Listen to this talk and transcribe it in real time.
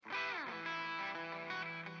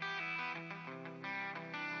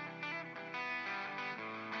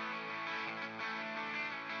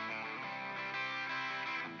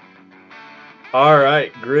All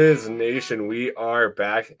right, Grizz Nation, we are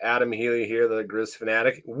back. Adam Healy here, the Grizz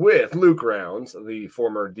fanatic, with Luke Rounds, the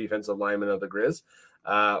former defensive lineman of the Grizz.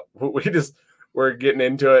 We're getting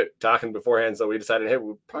into it, talking beforehand, so we decided, hey,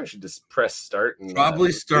 we probably should just press start and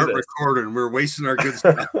probably start recording. We're wasting our good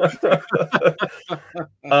stuff.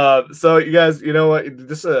 So you guys, you know what?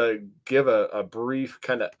 Just give a brief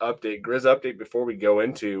kind of update, Grizz update before we go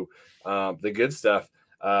into the good stuff.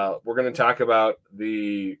 We're going to talk about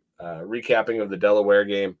the recapping of the Delaware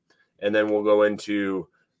game, and then we'll go into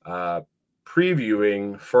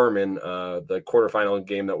previewing Furman, the quarterfinal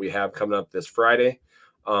game that we have coming up this Friday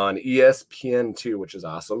on ESPN2, which is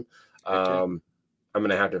awesome. I'm going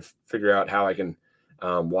to have to figure out how I can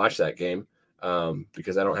watch that game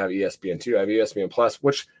because I don't have ESPN2. I have ESPN Plus,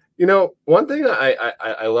 which, you know, one thing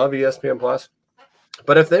I love ESPN Plus,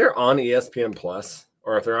 but if they're on ESPN Plus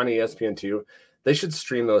or if they're on ESPN2, they should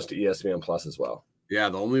stream those to ESPN Plus as well. Yeah,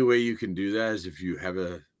 the only way you can do that is if you have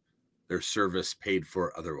their service paid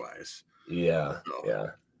for otherwise. Yeah,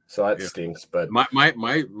 yeah. So that stinks. But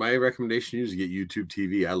my recommendation is to get YouTube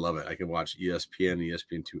TV. I love it. I can watch ESPN,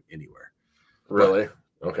 ESPN2 anywhere. Really?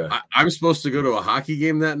 Okay. I'm supposed to go to a hockey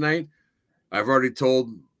game that night. I've already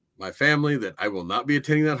told my family that I will not be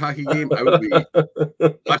attending that hockey game. I will be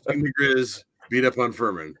watching the Grizz beat up on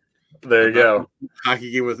Furman. There you go.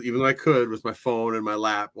 Hockey game even though I could with my phone and my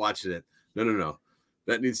lap watching it. No.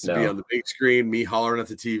 That needs to be on the big screen, me hollering at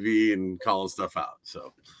the TV and calling stuff out.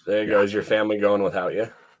 So there you go. Is your family going without you?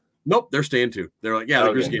 Nope, they're staying too. They're like, yeah, the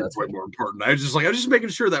Grizz game is way more important. I was just making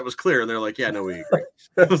sure that was clear. And they're like, yeah, no, we agree.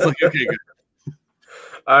 I was like, okay, good.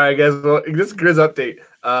 All right, guys. Well, this is Grizz update.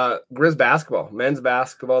 Grizz basketball, men's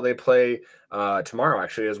basketball. They play tomorrow,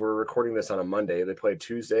 actually, as we're recording this on a Monday. They play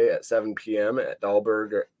Tuesday at 7 p.m. at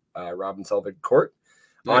Dahlberg Robin Selvig Court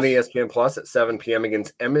on ESPN Plus at 7 p.m.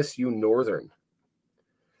 against MSU Northern.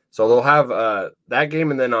 So they'll have that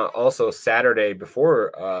game, and then also Saturday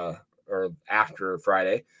before or after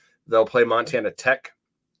Friday, they'll play Montana Tech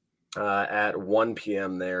at 1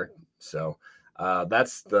 p.m. there. So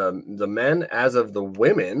that's the men. As of the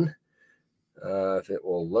women, if it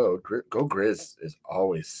will load, Go Grizz is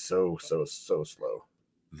always so slow.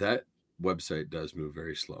 That website does move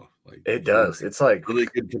very slow. Like it does. It's like really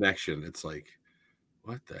good connection. It's like,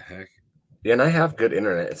 what the heck? Yeah, and I have good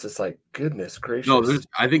internet. It's just like, goodness gracious. No,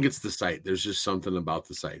 I think it's the site. There's just something about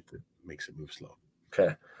the site that makes it move slow.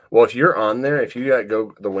 Okay. Well, if you're on there, if you got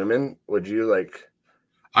Go the women, would you like?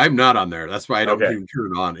 I'm not on there. That's why I don't even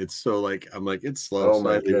turn it on. It's so like I'm like it's slow. Oh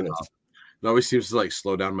my goodness! It always seems to like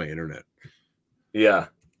slow down my internet. Yeah.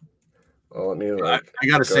 Well, let me. I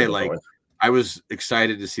gotta say, like, I was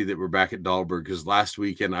excited to see that we're back at Dahlberg because last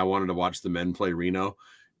weekend I wanted to watch the men play Reno,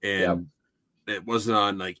 and it wasn't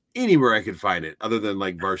on like anywhere I could find it other than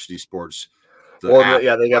like Varsity Sports. They got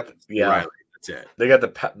Riley. That's it. They got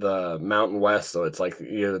the Mountain West, so it's like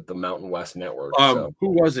the Mountain West Network. Who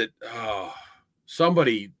was it? Oh,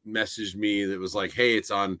 somebody messaged me that was like, "Hey,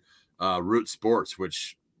 it's on Root Sports."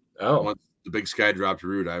 Which once the Big Sky dropped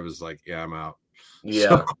Root, I was like, "Yeah, I'm out."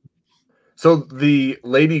 Yeah. So the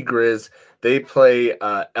Lady Grizz, they play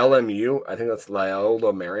LMU. I think that's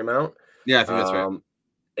Loyola Marymount. Yeah, I think that's right.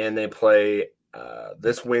 And they play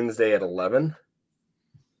this Wednesday at 11.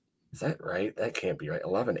 Is that right? That can't be right.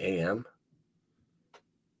 11 a.m.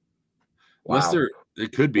 Wow. Unless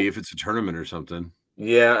it could be if it's a tournament or something.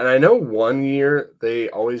 Yeah, and I know one year they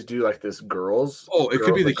always do like this girls. Oh, it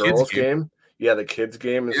could be the kids game. Yeah, the kids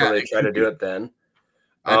game, and so they try to do it then.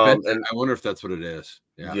 I wonder if that's what it is.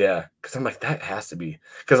 Yeah, because I'm like, that has to be.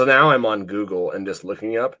 Because now I'm on Google and just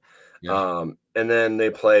looking up. Yeah. And then they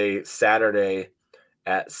play Saturday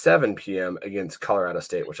at 7 p.m. against Colorado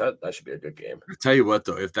State, which that should be a good game. I'll tell you what,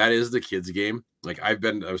 though, if that is the kids' game, like I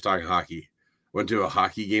was talking hockey, went to a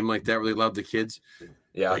hockey game like that where they allowed the kids.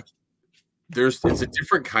 Yeah. Like, it's a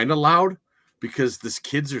different kind of loud because these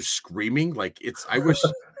kids are screaming. Like I wish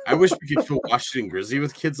we could feel Washington Grizzly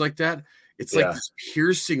with kids like that. It's like this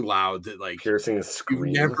piercing loud that like piercing scream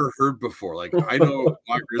you've never heard before. Like I know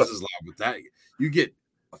Grizz is loud, but that you get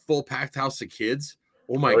a full packed house of kids.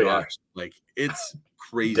 Oh my gosh. Like it's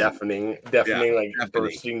crazy. Deafening, like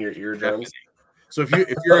bursting your eardrums. Deafening. So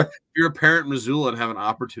if you're a parent in Missoula and have an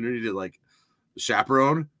opportunity to like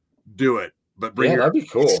chaperone, do it. But that'd be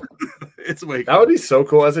cool. It's way cool. That would be so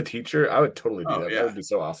cool. As a teacher, I would totally do that. Yeah. That would be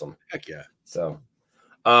so awesome. Heck yeah. So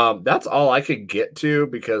that's all I could get to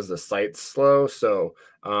because the site's slow. So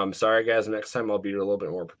sorry guys, next time I'll be a little bit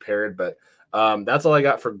more prepared. But that's all I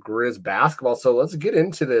got for Grizz basketball. So let's get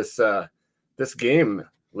into this this game,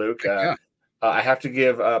 Luke. I have to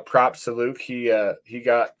give props to Luke. He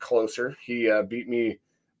got closer. He beat me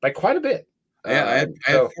by quite a bit. I had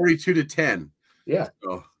 42-10. Yeah.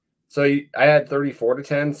 So I had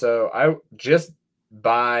 34-10. So I just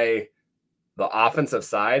by the offensive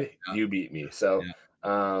side, you beat me. So,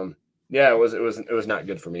 it was not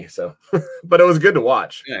good for me. So, but it was good to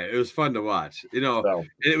watch. Yeah, it was fun to watch. And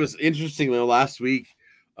it was interesting though. Last week,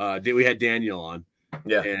 we had Daniel on.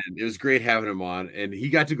 Yeah, and it was great having him on. And he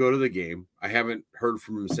got to go to the game. I haven't heard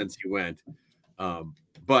from him since he went.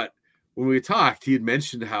 But when we talked, he had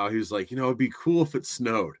mentioned how he was like, it'd be cool if it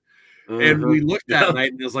snowed. And we looked that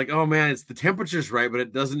night and it was like, oh man, the temperature's right, but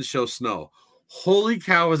it doesn't show snow. Holy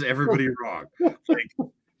cow, is everybody wrong? Like,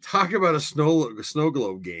 talk about a snow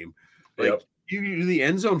globe game. Like, you do the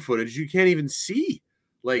end zone footage, you can't even see.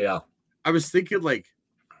 Like, I was thinking, like,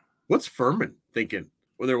 what's Furman thinking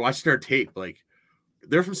when they're watching our tape? Like,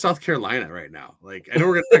 they're from South Carolina right now. Like, I know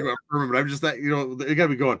we're going to talk about Furman, but I'm just that, they got to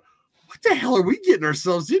be going, what the hell are we getting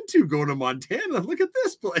ourselves into going to Montana? Look at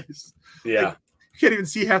this place. Yeah. Like, you can't even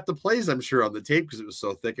see half the plays, I'm sure, on the tape because it was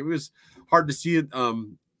so thick. It was hard to see it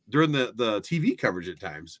during the TV coverage at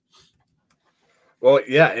times. Well,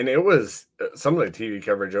 yeah, and it was some of the TV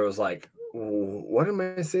coverage. It was like, what am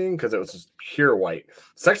I seeing? Because it was just pure white,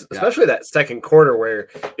 especially that second quarter where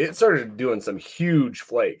it started doing some huge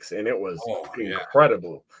flakes, and it was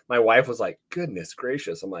incredible. My wife was like, "Goodness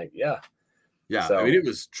gracious!" I'm like, "Yeah." So, I mean, it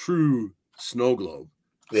was true snow globe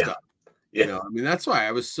stuff. I mean, that's why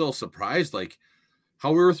I was still surprised, like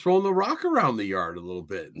how we were throwing the rock around the yard a little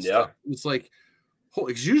bit. And stuff. It's like,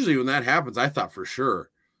 because usually when that happens, I thought for sure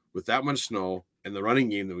with that much snow and the running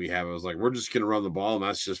game that we have, I was like, we're just going to run the ball and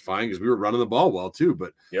that's just fine because we were running the ball well too.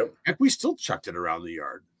 But heck, we still chucked it around the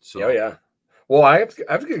yard. So well, I have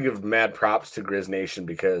to give mad props to Grizz Nation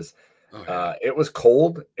because it was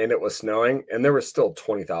cold and it was snowing and there was still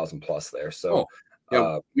 20,000 plus there. So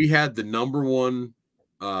we had the number one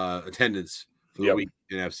attendance for the week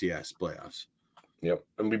in FCS playoffs. Yep,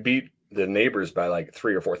 and we beat the neighbors by like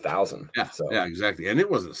 3,000 or 4,000. Yeah, exactly. And it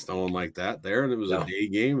wasn't snowing like that there, and it was a day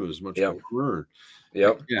game. It was much warmer.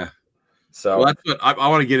 Yeah. So that's what I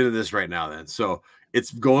want to get into this right now. Then, so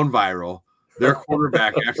it's going viral. Their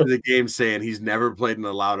quarterback after the game saying he's never played in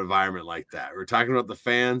a loud environment like that. We're talking about the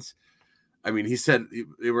fans. I mean, he said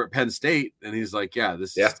they were at Penn State, and he's like, "Yeah,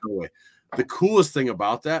 this is the way." The coolest thing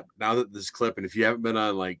about that, now that this clip, and if you haven't been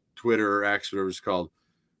on like Twitter or X, whatever it's called,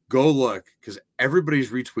 go look because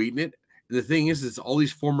everybody's retweeting it. And the thing is, it's all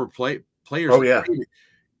these former players.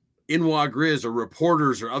 In Grizz or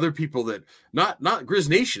reporters or other people that not Grizz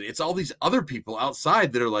Nation. It's all these other people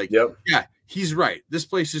outside that are like, yeah, he's right. This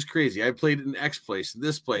place is crazy. I played in X place.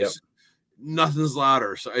 This place, nothing's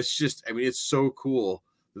louder. So it's just, I mean, it's so cool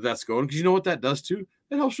that that's going because you know what that does too?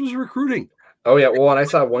 It helps with recruiting. Oh yeah, well, and I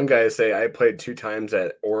saw one guy say I played 2 times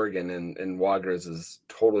at Oregon, and Wagers is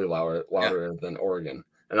totally louder than Oregon.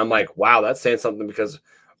 And I'm like, wow, that's saying something because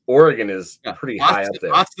Oregon is pretty high up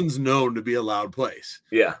there. Austin's known to be a loud place.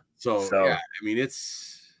 Yeah. So I mean,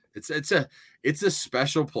 it's a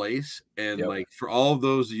special place, and like for all of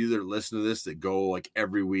those of you that listen to this that go like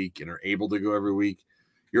every week and are able to go every week,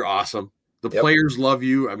 you're awesome. The players love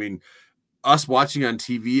you. I mean, us watching on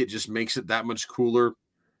TV, it just makes it that much cooler.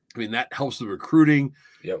 I mean, that helps the recruiting,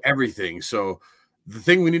 everything. So the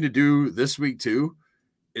thing we need to do this week too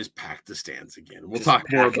is pack the stands again. We'll talk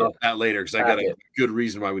more about that later because I got a good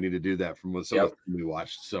reason why we need to do that from what we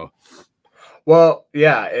watched. So, well,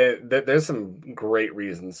 there's some great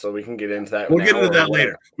reasons, so we can get into that. We'll get into that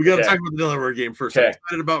later. We got to talk about the Delaware game first. Okay. I'm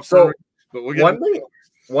excited about Furman, but we'll get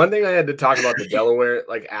one thing I had to talk about the Delaware,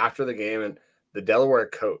 like after the game and the Delaware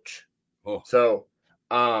coach. So,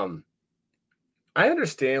 I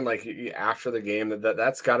understand like after the game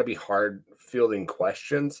that's got to be hard fielding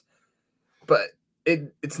questions, but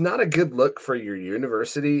it's not a good look for your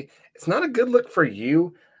university. It's not a good look for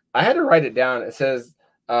you. I had to write it down. It says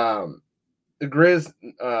the Grizz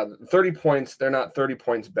 30 points. They're not 30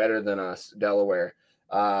 points better than us, Delaware.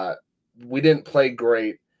 We didn't play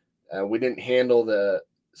great. We didn't handle the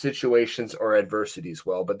situations or adversities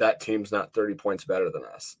well, but that team's not 30 points better than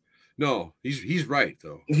us. No, he's right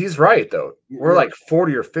though. He's right though. We're like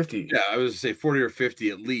 40 or 50. Yeah, I was gonna say 40 or 50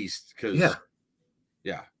 at least. Because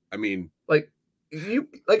I mean,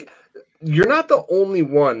 you're not the only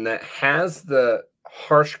one that has the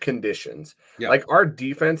harsh conditions. Like our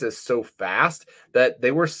defense is so fast that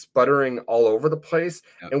they were sputtering all over the place,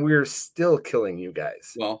 and we were still killing you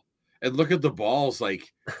guys. Well, and look at the balls.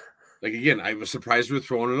 Like again, I was surprised we were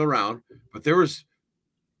throwing it around, but there was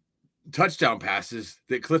touchdown passes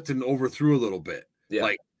that Clifton overthrew a little bit.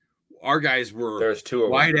 Like our guys were there's 2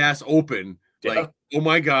 wide ass open. Like, oh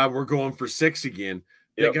my God, we're going for 6 again.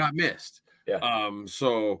 They got missed.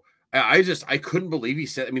 So I couldn't believe he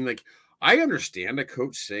said, I mean, like, I understand a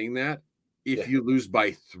coach saying that, if you lose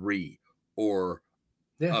by 3 or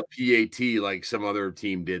a PAT like some other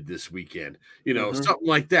team did this weekend, something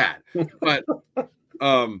like that. But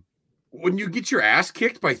when you get your ass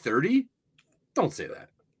kicked by 30, don't say that.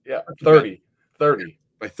 Yeah, 30.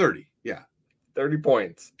 By 30, yeah. 30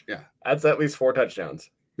 points. Yeah. That's at least 4 touchdowns.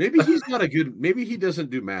 Maybe he's not maybe he doesn't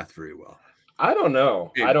do math very well. I don't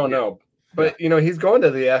know. Maybe, I don't know. But, he's going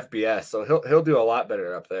to the FBS, so he'll do a lot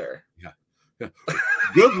better up there. Yeah.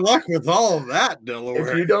 Good luck with all of that,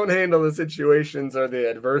 Delaware. If you don't handle the situations or the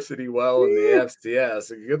adversity well in the FCS,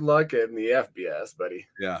 good luck in the FBS, buddy.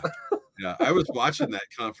 Yeah. Yeah. I was watching that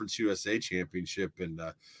Conference USA championship, and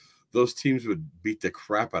those teams would beat the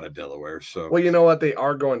crap out of Delaware. So, well, you know what? They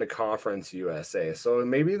are going to Conference USA, so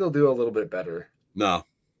maybe they'll do a little bit better. No.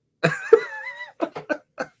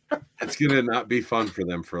 It's going to not be fun for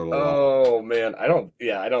them for a little while. Oh, man. I don't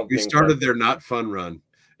We started their not fun run.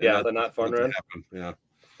 Yeah, the not fun run. Yeah.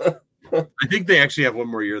 I think they actually have one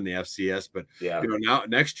more year in the FCS, but now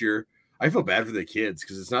next year, I feel bad for the kids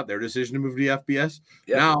because it's not their decision to move to the FBS.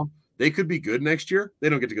 Yeah. Now they could be good next year. They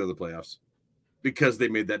don't get to go to the playoffs because they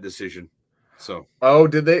made that decision. So,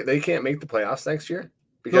 did they? They can't make the playoffs next year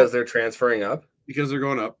because they're transferring up. Because they're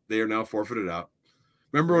going up, they are now forfeited out.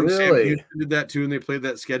 Remember when Sam Houston did that too, and they played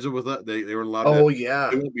that schedule with us? They weren't allowed.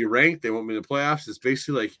 They won't be ranked. They won't be in the playoffs. It's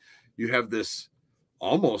basically like you have this.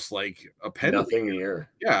 Almost like a penalty. Nothing year.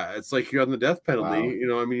 Yeah, it's like you're on the death penalty.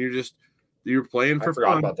 Wow. You're playing for fun. I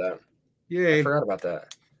forgot about that. Yay. I forgot about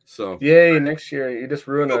that. So yay, next year you just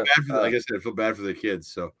ruin like I said, I feel bad for the kids.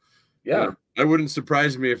 So yeah. It wouldn't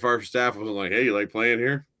surprise me if our staff wasn't like, hey, you like playing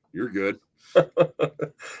here? You're good.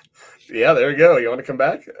 Yeah, there you go. You want to come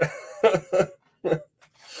back?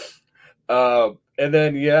 And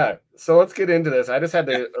then so let's get into this. I just had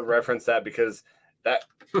to reference that because that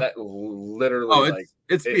literally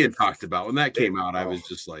it's being talked about. When that came out, I was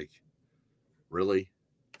just like, really?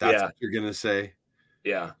 That's what you're gonna say?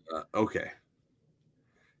 Yeah. Okay.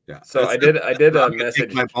 Yeah. So I did a message.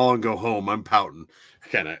 Take my ball and go home. I'm pouting.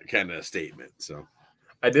 Kind of statement. So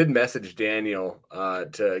I did message Daniel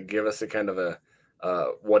to give us a kind of a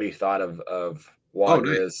what he thought of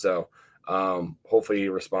Wagner is. So hopefully he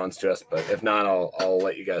responds to us. But if not, I'll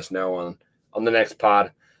let you guys know on the next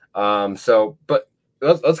pod. But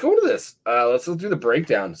let's go into this. Let's do the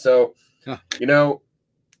breakdown. So,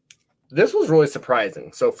 this was really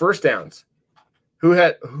surprising. So, first downs. Who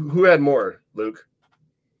had more, Luke?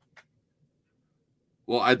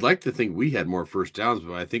 Well, I'd like to think we had more first downs,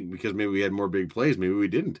 but I think because maybe we had more big plays, maybe we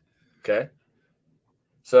didn't. Okay.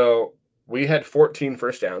 So, we had 14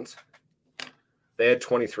 first downs. They had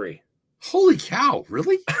 23. Holy cow,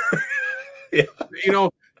 really? Yeah.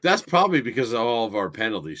 That's probably because of all of our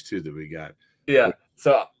penalties, too, that we got. Yeah.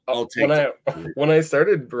 So when I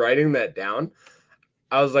started writing that down,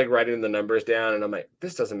 I was like writing the numbers down, and I'm like,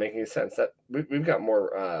 this doesn't make any sense. That we've got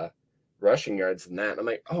more rushing yards than that. And I'm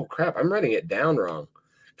like, oh crap, I'm writing it down wrong,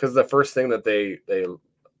 because the first thing that they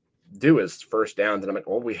do is first downs, and I'm like,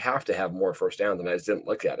 well, we have to have more first downs, and I just didn't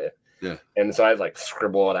look at it. Yeah. And so I'd like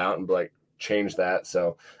scribble it out and be like, change that.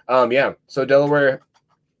 So So Delaware,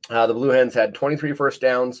 the Blue Hens had 23 first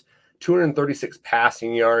downs, 236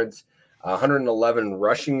 passing yards. 111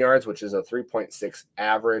 rushing yards, which is a 3.6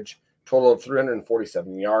 average, total of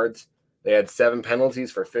 347 yards. They had 7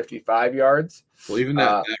 penalties for 55 yards. Well, even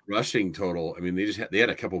that rushing total, I mean, they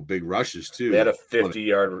had a couple big rushes too. They had a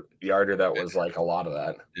 50-yarder that was like a lot of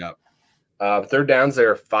that. Yeah. Third downs, they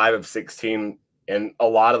were 5 of 16, and a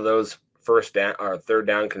lot of those first down or third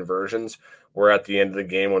down conversions were at the end of the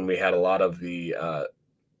game when we had a lot of the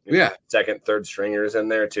second, third stringers in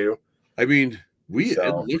there too. I mean,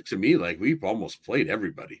 it looked to me like we almost played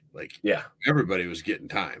everybody. Like, everybody was getting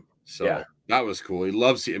time. So that was cool. He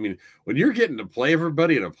loves it. I mean, when you're getting to play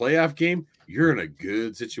everybody in a playoff game, you're in a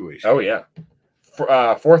good situation. Oh, yeah.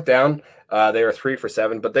 Fourth down, they were 3 for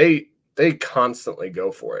 7, but they constantly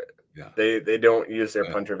go for it. Yeah. They don't use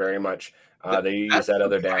their punter very much. They use that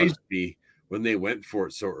other down. Me when they went for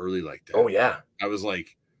it so early like that. Oh, yeah. I was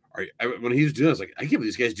like, when he was doing it, I was like, I can't believe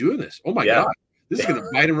these guys doing this. Oh, my God. This is going to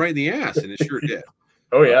bite him right in the ass, and it sure did.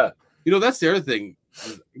 Oh, yeah. That's the other thing.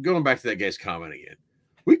 Going back to that guy's comment again.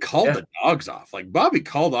 We called the dogs off. Like, Bobby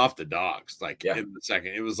called off the dogs, in the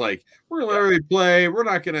second. It was like, we're going to let everybody play. We're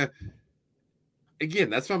not going to. Again,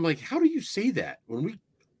 that's why I'm like, how do you say that when we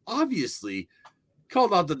obviously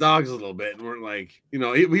called out the dogs a little bit and we're like, he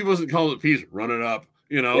wasn't calling it peace, run it up,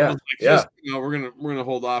 we're gonna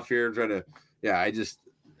hold off here and try to,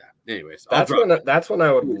 anyways. That's when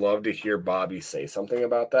I would love to hear Bobby say something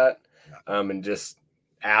about that, and just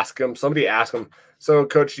ask him. Somebody ask him. So,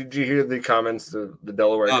 Coach, did you hear the comments of the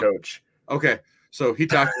Delaware coach? Okay, So he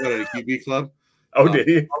talked about it at QB Club. Oh, did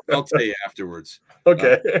he? I'll tell you afterwards.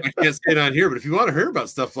 Okay. I can't say it on here, but if you want to hear about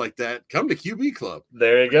stuff like that, come to QB Club.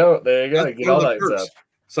 There you go. Get all that stuff.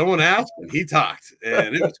 Someone asked and he talked,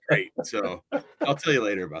 and it was great. So I'll tell you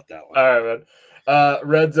later about that one. All right, man.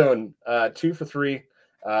 Red zone, 2 for 3,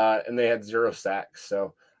 and they had 0 sacks.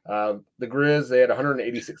 So the Grizz, they had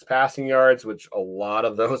 186 passing yards, which a lot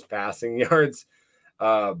of those passing yards.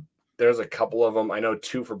 There's a couple of them. I know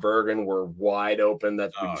 2 for Bergen were wide open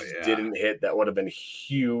that we didn't hit. That would have been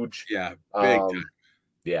huge. Yeah, big time.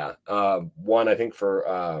 Yeah. One, I think,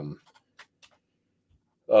 for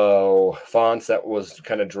Fonts that was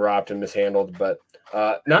kind of dropped and mishandled, but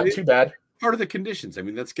not too bad. Part of the conditions. I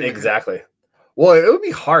mean, that's good. Exactly. Well, it would be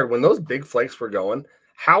hard when those big flakes were going.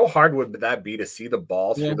 How hard would that be to see the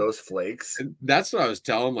ball through those flakes? And that's what I was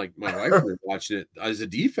telling, like, my wife was watching it as a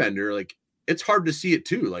defender. Like, it's hard to see it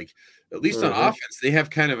too. Like, at least on offense, they have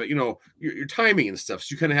kind of a, your timing and stuff.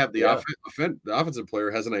 So you kind of have the offensive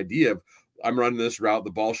player has an idea of, I'm running this route,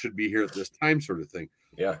 the ball should be here at this time, sort of thing.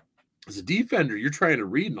 Yeah. As a defender, you're trying to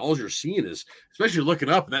read, and all you're seeing is, especially looking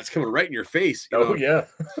up, and that's coming right in your face. Yeah.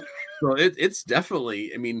 So it's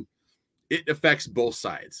definitely, I mean, it affects both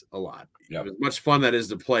sides a lot. Yep. As much fun that is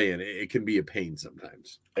to play in, it can be a pain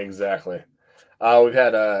sometimes. Exactly. We've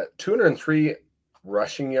had 203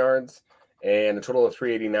 rushing yards and a total of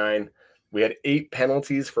 389. We had 8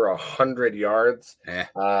 penalties for 100 yards.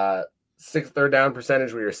 6 third down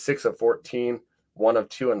percentage. We were 6 of 14, 1 of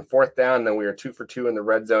 2 on fourth down. Then we were 2 for 2 in the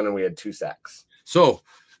red zone, and we had 2 sacks. So,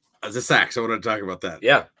 as a sacks, I want to talk about that.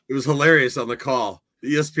 Yeah. It was hilarious on the call.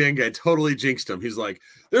 The ESPN guy totally jinxed him. He's like,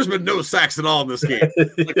 there's been no sacks at all in this game.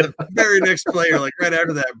 Like the very next play, or like right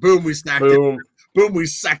after that, boom, we sacked him. Boom, we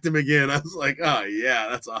sacked him again. I was like, oh, yeah,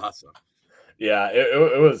 that's awesome. Yeah,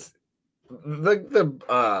 it was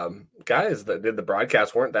the guys that did the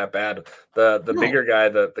broadcast weren't that bad. The bigger guy,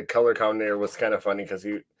 the color commentator, was kind of funny because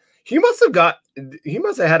he must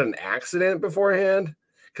have had an accident beforehand,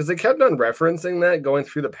 because they kept on referencing that going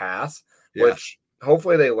through the pass, which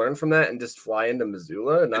hopefully they learn from that and just fly into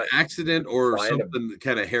Missoula. And an accident or something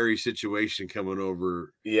kind of hairy situation coming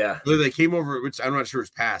over. Yeah. Whether they came over, which I'm not sure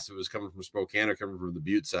it's past. It was coming from Spokane or coming from the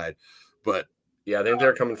Butte side. But yeah, I think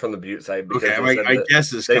they're coming from the Butte side. Because I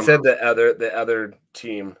guess they said the other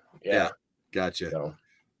team. Yeah. Gotcha. So.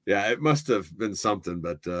 Yeah, it must have been something.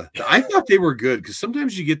 But I thought they were good, because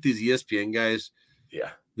sometimes you get these ESPN guys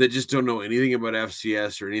that just don't know anything about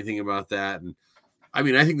FCS or anything about that. And I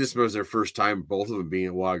mean, I think this was their first time, both of them being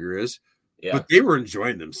at Wagriz, but they were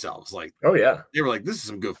enjoying themselves. Like, oh yeah, they were like, "This is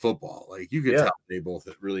some good football." Like, you could tell they both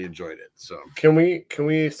really enjoyed it. So, can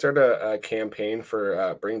we start a campaign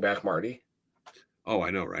for bring back Marty? Oh,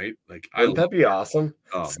 I know, right? Like, wouldn't that be awesome?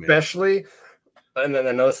 Oh, especially, and then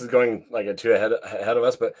I know this is going like a 2 ahead of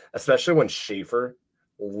us, but especially when Schaefer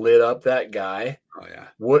lit up that guy. Oh yeah,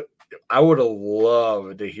 I would have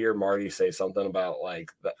loved to hear Marty say something about like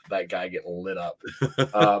that guy getting lit up,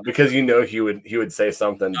 because he would say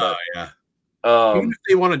something. But even if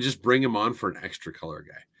they want to just bring him on for an extra color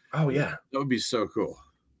guy. Oh yeah, that would be so cool.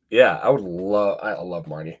 Yeah, I love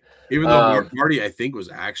Marty. Even though Marty, I think, was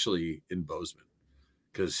actually in Bozeman,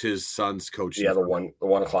 because his son's coaching. Yeah, the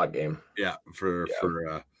 1 o'clock game. Yeah, for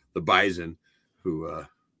the Bison, who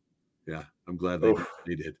I'm glad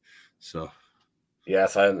they did. So.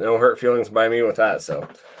 Yes, I no hurt feelings by me with that. So,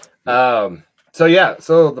 so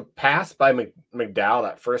the pass by McDowell,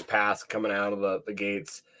 that first pass coming out of the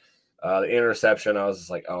gates, the interception, I was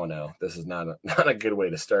just like, oh no, this is not a good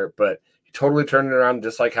way to start. But he totally turned it around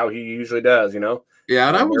just like how he usually does, Yeah,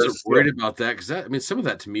 and I wasn't worried about that, because some of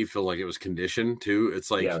that to me felt like it was conditioned too.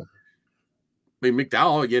 It's like, I mean,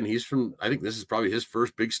 McDowell, again, I think this is probably his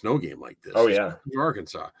first big snow game like this. Oh yeah, in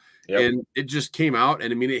Arkansas. Yep. And it just came out,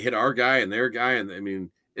 and I mean, it hit our guy and their guy, and I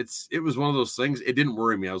mean, it was one of those things. It didn't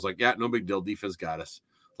worry me. I was like, yeah, no big deal. Defense got us.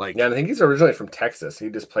 Like, yeah, I think he's originally from Texas. He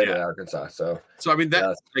just played at Arkansas. So I mean,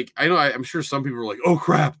 that like, I know, I'm sure some people were like, oh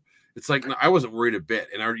crap. It's like, no, I wasn't worried a bit.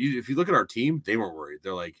 And if you look at our team, they weren't worried.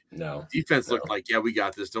 They're like, no, defense looked like, yeah, we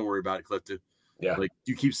got this. Don't worry about it, Clifton. Yeah, like,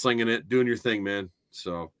 you keep slinging it, doing your thing, man.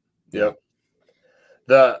 So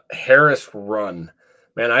the Harris run.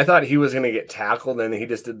 Man, I thought he was going to get tackled, and he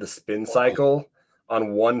just did the spin cycle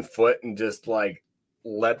on 1 foot and just like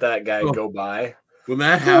let that guy go by. When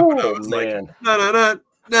that happened, I was like, no.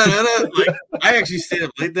 Like, I actually stayed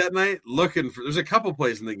up late that night looking for. There's a couple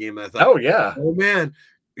plays in the game that I thought, oh man,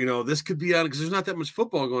 this could be on, because there's not that much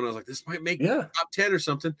football going on. I was like, this might make top 10 or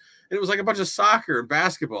something. And it was like a bunch of soccer and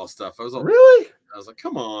basketball stuff. I was like, really? I was like,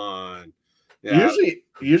 come on. Yeah.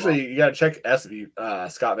 Usually you gotta check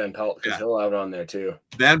Scott Van Pelt, because he'll have it on there too.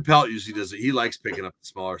 Van Pelt usually does it. He likes picking up the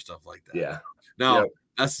smaller stuff like that. Yeah. Now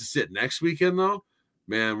that's just it. Next weekend though,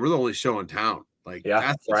 man, we're the only show in town. Like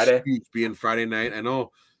that's Friday huge being Friday night. I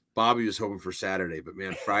know Bobby was hoping for Saturday, but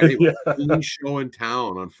man, Friday was the only show in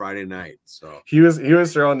town on Friday night. So he was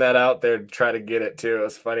throwing that out there to try to get it too. It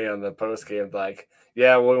was funny on the post game, like,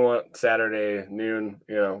 yeah, we want Saturday noon,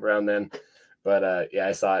 around then. But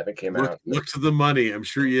I saw it and it came out. Look to the money. I'm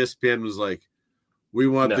sure ESPN was like, we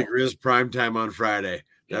want the Grizz primetime on Friday.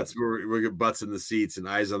 That's where we get butts in the seats and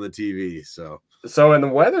eyes on the TV. So and the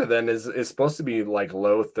weather then is supposed to be like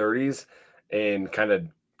low 30s and kind of,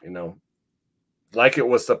 like it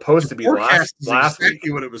was supposed to be last exactly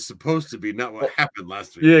week. What it was supposed to be, not what happened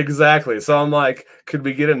last week. Yeah, exactly. So I'm like, could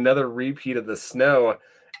we get another repeat of the snow?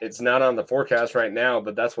 It's not on the forecast right now,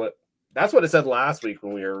 but that's what it said last week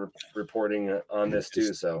when we were reporting on this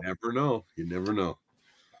too. So you never know.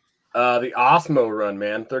 The Osmo run,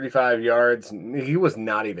 man, 35 yards. He was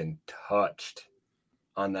not even touched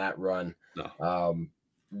on that run. No.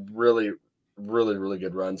 Really, really, really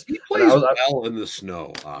good runs. He plays well in the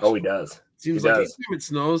snow. Osmo. Oh, he does. Seems like anytime it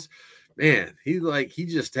snows, man, he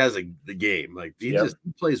just has the game. Like he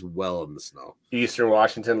plays well in the snow. Eastern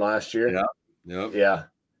Washington last year. Yeah.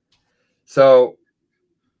 So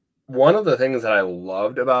one of the things that I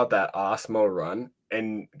loved about that Osmo run,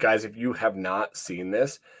 and guys, if you have not seen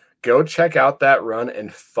this, go check out that run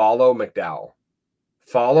and follow McDowell.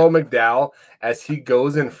 Follow McDowell as he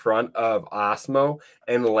goes in front of Osmo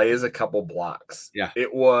and lays a couple blocks. Yeah.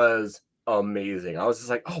 It was amazing. I was just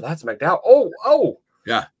like, oh, that's McDowell. Oh.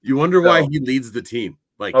 Yeah. You wonder why he leads the team.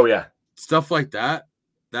 Like, oh, yeah. Stuff like that.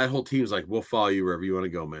 That whole team's like, we'll follow you wherever you want to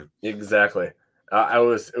go, man. Exactly. It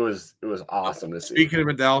was awesome to see. Speaking of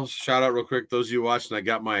McDowell, shout out real quick. Those of you watching, I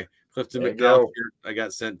got my Clifton McDowell shirt I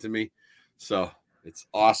got sent to me. So it's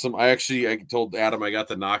awesome. I told Adam I got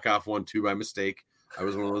the knockoff one too by mistake. I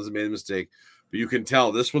was one of those that made a mistake. But you can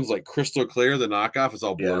tell this one's like crystal clear. The knockoff is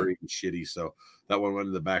all blurry and shitty. So that one went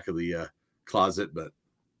in the back of the closet. But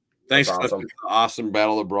thanks, Clifton. Awesome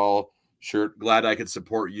Battle of the Brawl shirt. Glad I could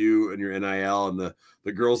support you and your NIL and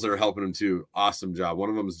the girls that are helping him too. Awesome job. One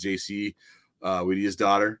of them is JC Weedia's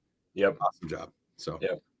daughter. Yep. Awesome job. So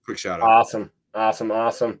quick shout out.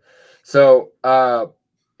 Awesome. So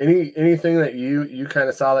anything that you kind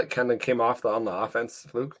of saw that kind of came off on the offense,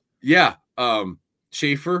 Luke? Yeah.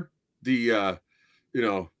 Schaefer, the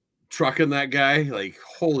trucking that guy, like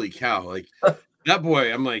holy cow, like that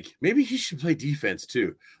boy, I'm like, maybe he should play defense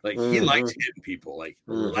too. Like he likes hitting people, likes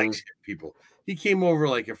hitting people. He came over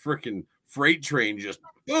like a freaking freight train, just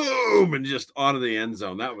boom, and just onto the end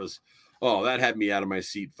zone. That had me out of my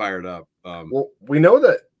seat, fired up. Well, we know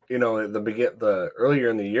that the earlier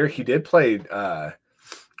in the year he did play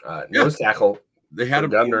nose tackle. They had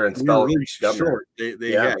him Governor and spelled really short.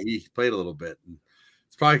 He played a little bit.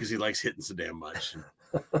 It's probably because he likes hitting so damn much.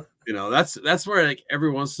 That's where like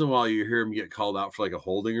every once in a while you hear him get called out for like a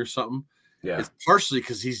holding or something. Yeah, it's partially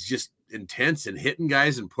because he's just intense and hitting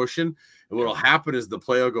guys and pushing. And what'll happen is the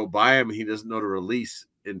play will go by him and he doesn't know to release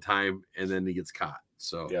in time, and then he gets caught.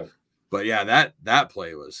 So but that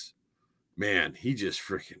play was, man, he just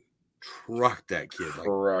freaking trucked that kid.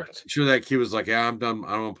 I'm sure that kid was like, yeah, I'm done.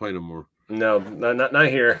 I don't want to play no more. No, not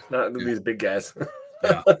here. Not these big guys.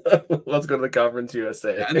 Yeah. Let's go to the Conference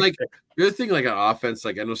USA. Yeah, and like the other thing, like on offense,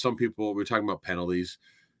 like I know some people we're talking about penalties,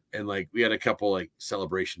 and like we had a couple like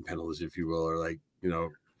celebration penalties, if you will, or like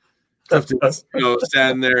Clifton,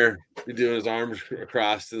 standing there doing his arms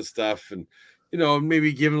across and stuff, and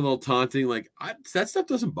maybe giving a little taunting. Like that stuff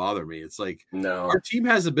doesn't bother me. It's like our team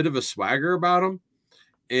has a bit of a swagger about them,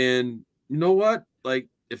 and you know what? Like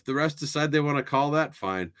if the refs decide they want to call that,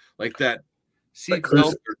 fine. Like that.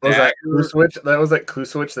 Seatbelt that was like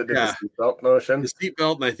Kluswich that did the seatbelt motion. The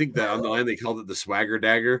seatbelt, and I think that on the line they called it the swagger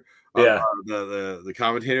dagger. Yeah, the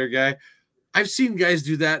commentator guy. I've seen guys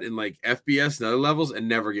do that in like FBS and other levels and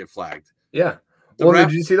never get flagged. Yeah.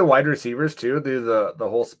 Did you see the wide receivers too do the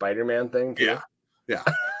whole Spider-Man thing too? Yeah.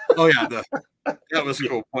 Oh yeah, that was a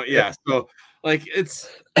cool point. Yeah. So like it's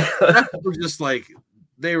just like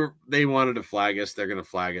they wanted to flag us, they're gonna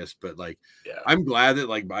flag us, but like I'm glad that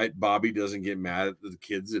like Bobby doesn't get mad at the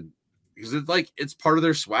kids, and because it's like it's part of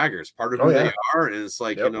their swagger, it's part of who they are, and it's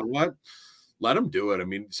like you know what, let them do it. I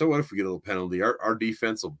mean, so what if we get a little penalty? Our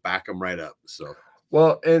defense will back them right up. So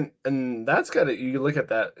well, and that's gotta, you look at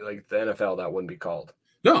that, like the NFL, that wouldn't be called.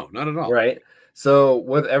 No, not at all. Right. So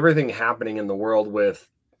with everything happening in the world with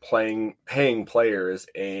paying players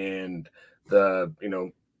and the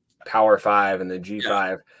Power 5 and the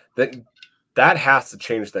G5, that has to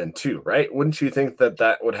change then too, right? Wouldn't you think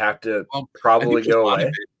that would have to probably go away?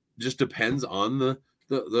 It just depends on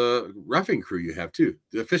the roughing crew you have too,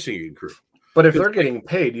 the fishing crew. But if they're getting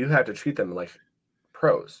paid, you have to treat them like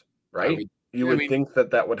pros, right? You would think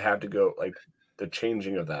that would have to go, like, the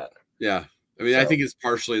changing of that. Yeah. I mean, I think it's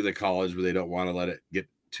partially the college where they don't want to let it get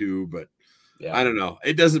too, but I don't know.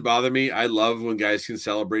 It doesn't bother me. I love when guys can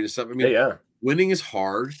celebrate and stuff. I mean, winning is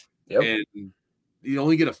hard, and you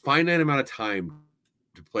only get a finite amount of time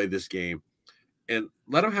to play this game, and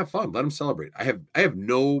let them have fun. Let them celebrate. I have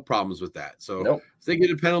no problems with that. So if they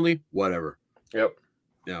get a penalty, whatever. Yep.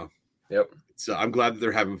 So I'm glad that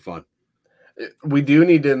they're having fun. We do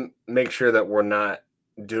need to make sure that we're not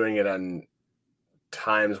doing it on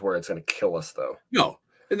times where it's going to kill us, though. No.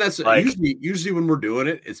 And that's like, usually when we're doing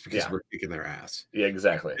it, it's because we're kicking their ass. Yeah,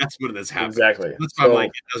 exactly. That's when that's happening. Exactly. That's why I'm like,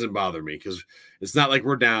 it doesn't bother me because it's not like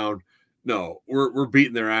we're down. No, we're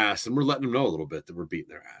beating their ass, and we're letting them know a little bit that we're beating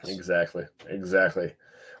their ass. Exactly.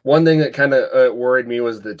 One thing that kind of worried me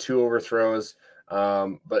was the 2 overthrows.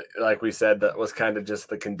 But like we said, that was kind of just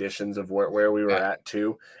the conditions of where we were at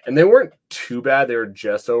too. And they weren't too bad. They were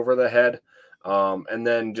just over the head. And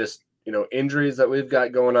then just, injuries that we've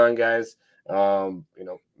got going on, guys.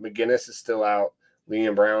 McGinnis is still out.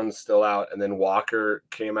 Liam Brown's still out. And then Walker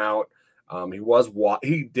came out. He was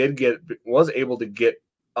able to get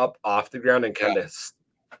up off the ground and kind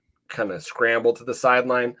of scramble to the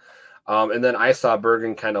sideline. And then I saw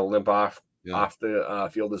Bergen kind of limp off the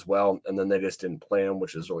field as well, and then they just didn't play him,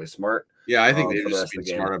 which is really smart. Yeah, I think they just been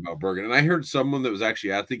smart about Bergen. And I heard someone that was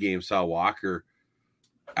actually at the game saw Walker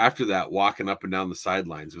after that walking up and down the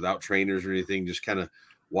sidelines without trainers or anything, just kind of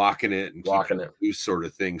walking it and keeping it loose sort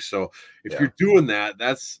of thing. So if you're doing that,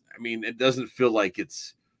 it doesn't feel like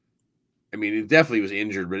it's. It definitely was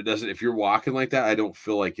injured, but it doesn't. If you're walking like that, I don't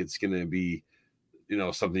feel like it's going to be,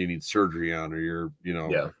 something you need surgery on, or you're,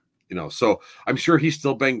 so I'm sure he's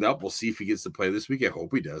still banged up. We'll see if he gets to play this week. I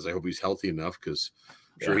hope he does. I hope he's healthy enough because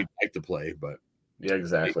I'm sure he'd like to play. But yeah,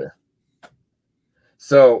 exactly.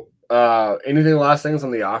 So, anything last things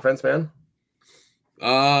on the offense, man?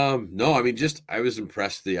 No. I was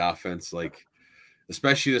impressed with the offense, like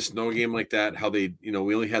especially the snow game like that. How they, we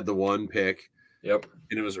only had the 1 pick. Yep.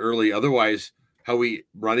 And it was early. Otherwise, how we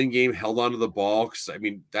running game held onto the ball. Because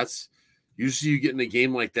that's usually you get in a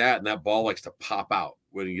game like that, and that ball likes to pop out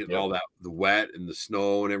when you get all that the wet and the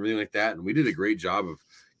snow and everything like that. And we did a great job of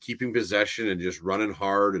keeping possession and just running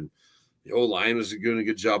hard. And the old line was doing a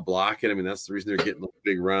good job blocking. That's the reason they're getting those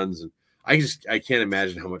big runs. And I can't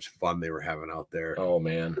imagine how much fun they were having out there. Oh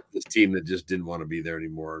man, this team that just didn't want to be there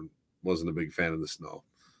anymore and wasn't a big fan of the snow.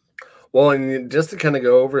 Well, and just to kind of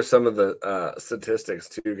go over some of the statistics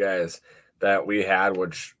too, guys, that we had,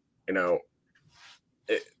 which,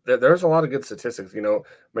 there's a lot of good statistics.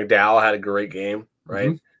 McDowell had a great game,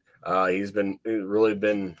 right? Mm-hmm. He's really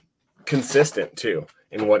been consistent too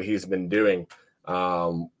in what he's been doing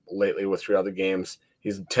lately with 3 other games.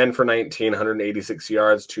 He's 10 for 19, 186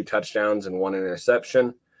 yards, 2 touchdowns, and 1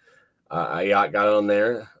 interception. Ayat got on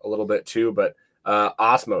there a little bit too, but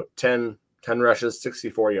Osmo, 10 rushes,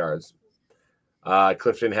 64 yards.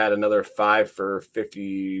 Clifton had another 5 for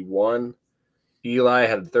 51. Eli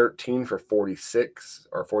had 13 for 46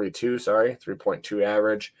 or 42, 3.2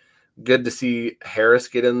 average. Good to see Harris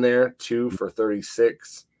get in there, 2 for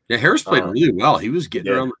 36. Yeah, Harris played really well. He was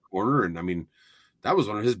getting around the corner, and that was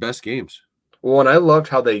one of his best games. Well, and I loved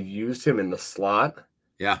how they used him in the slot.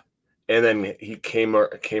 Yeah. And then he came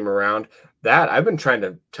around. That I've been trying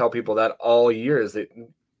to tell people that all year is that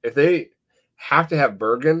if they have to have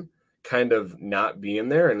Bergen kind of not be in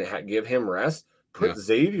there and give him rest, put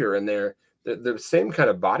Xavier in there. The same kind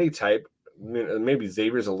of body type. Maybe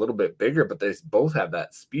Xavier's a little bit bigger, but they both have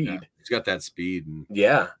that speed. Yeah, he's got that speed.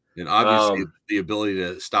 And obviously the ability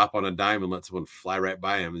to stop on a dime and let someone fly right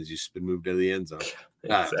by him as you spin moved to the end zone.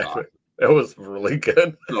 Exactly. Awesome. It was really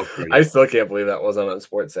good. So I still can't believe that wasn't on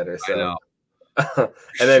SportsCenter. So. I know.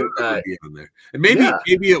 And then on there. And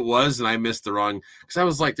maybe it was, and I missed the wrong because I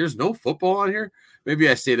was like, "There's no football on here." Maybe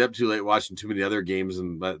I stayed up too late watching too many other games,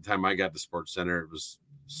 and by the time I got to SportsCenter, it was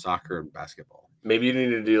soccer and basketball. Maybe you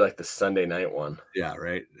need to do like the Sunday night one. Yeah,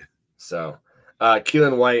 right. So,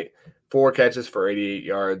 Keelan White, 4 catches for 88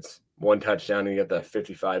 yards, 1 touchdown, and you got the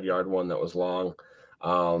 55-yard one that was long.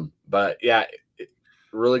 But yeah.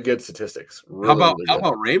 Really good statistics. How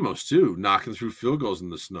about Ramos too, knocking through field goals in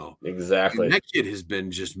the snow? Exactly. That kid has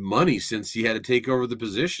been just money since he had to take over the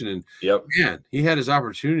position. And man, he had his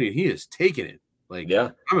opportunity and he has taken it.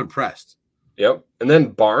 I'm impressed. Yep. And then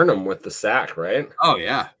Barnum with the sack, right? Oh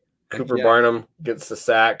yeah. Cooper Barnum gets the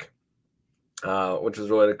sack, which is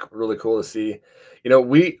really, really cool to see.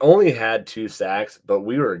 We only had 2 sacks, but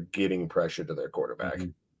we were getting pressure to their quarterback. Mm-hmm.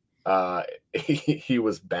 He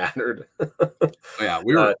was battered.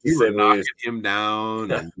 We were knocking him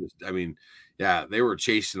down, and Yeah, they were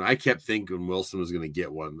chasing. I kept thinking Wilson was going to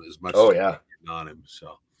get one as much Oh, as yeah. on him.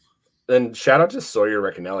 So then shout out to Sawyer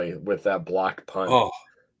Riccinelli with that blocked punt. Oh,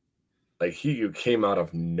 like he came out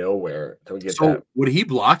of nowhere to get so that. when he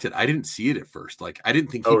blocked it, I didn't see it at first. Like I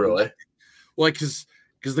didn't think he Oh, really? Well, like because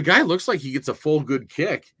the guy looks like he gets a full good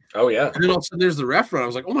kick. Oh, yeah. And then all of a sudden there's the ref run. I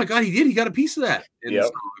was like, oh my God, he did. He got a piece of that. And Yep. so,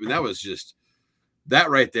 I mean, that was just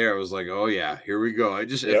that right there. I was like, oh yeah, here we go.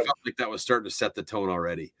 It felt like that was starting to set the tone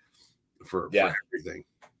already for everything.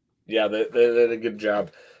 Yeah, they did a good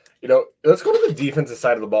job. Let's go to the defensive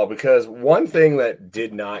side of the ball, because one thing that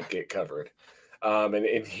did not get covered,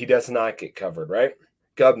 and he does not get covered, right?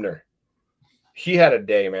 Gubner. He had a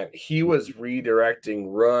day, man. He was redirecting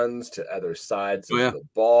runs to other sides of the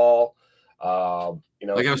ball.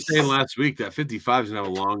 Like I was saying last week, that 55 is going to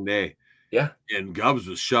have a long day. Yeah. And Gubbs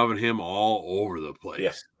was shoving him all over the place.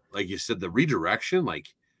 Yeah. Like you said, the redirection,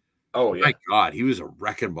 oh, yeah. My God, he was a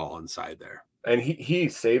wrecking ball inside there. And he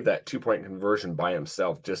saved that 2-point conversion by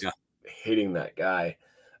himself, just hitting that guy.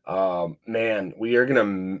 Man, we are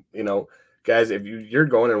going to, guys, if you're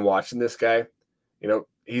going and watching this guy,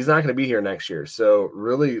 he's not going to be here next year. So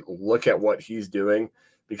really look at what he's doing,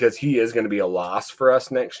 because he is going to be a loss for us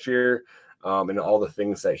next year, and all the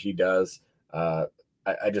things that he does.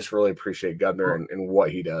 I just really appreciate Gubner and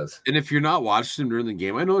what he does. And if you're not watching him during the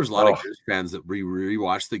game, I know there's a lot of Grizz fans that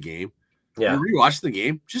rewatch the game. Yeah. You rewatch the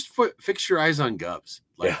game, just fix your eyes on Gubbs.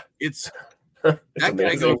 It's that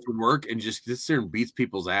guy goes to work and just sits there and beats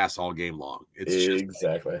people's ass all game long. It's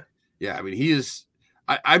exactly. I mean, he is.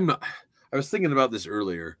 I'm not. I was thinking about this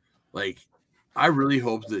earlier. I really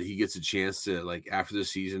hope that he gets a chance to, after the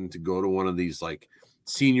season, to go to one of these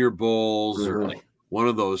Senior Bowls or one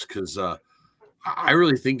of those, because I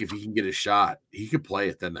really think if he can get a shot, he could play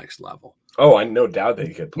at the next level. Oh, I no doubt that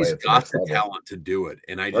he could play. He's got the talent to do it,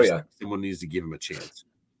 and I just think someone needs to give him a chance.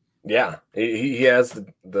 Yeah, he has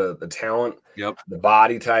the talent. Yep, the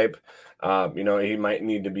body type. He might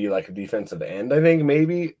need to be like a defensive end. I think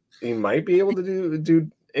maybe he might be able to do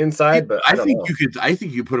inside, but I think you could. I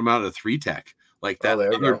think you put him out of the 3-tech, that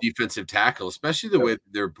other defensive tackle, especially the way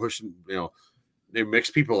they're pushing. They mix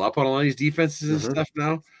people up on all these defenses and stuff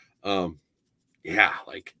now.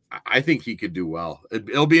 I think he could do well.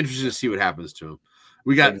 It'll be interesting to see what happens to him.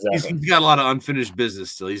 He's got a lot of unfinished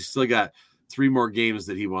business still. He's still got 3 more games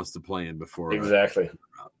that he wants to play in before. Exactly.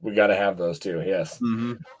 We got to have those too. Yes.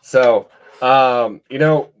 Mm-hmm. So, the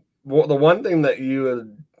one thing that you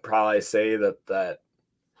would probably say that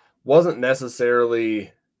wasn't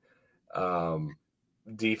necessarily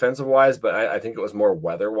defensive wise, but I think it was more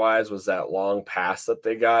weather wise, was that long pass that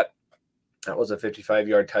they got. That was a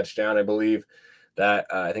 55-yard touchdown, I believe. That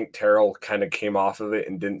I think Terrell kind of came off of it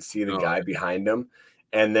and didn't see the guy behind him.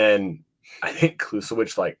 And then I think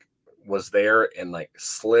Klusewicz was there and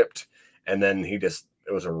slipped, and then it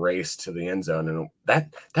was a race to the end zone. And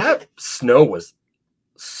that snow was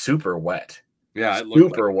super wet. Yeah, it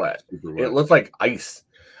looked super wet. It looked like ice.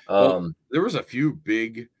 There was a few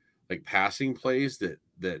big passing plays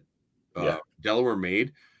that Delaware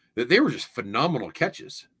made that they were just phenomenal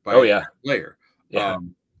catches by a player. Yeah.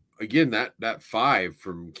 Again, that 5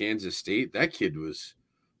 from Kansas State, that kid was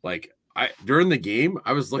during the game,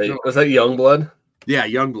 I was looking. Was that Youngblood? Yeah,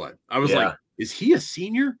 Youngblood. I was like, is he a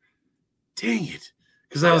senior? Dang it.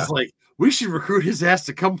 Because I was like, we should recruit his ass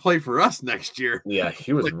to come play for us next year. Yeah,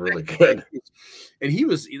 he was really good. And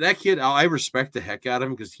that kid, I respect the heck out of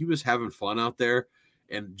him, because he was having fun out there.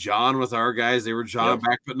 And John with our guys, they were John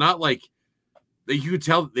back, but not you could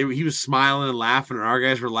tell he was smiling and laughing, and our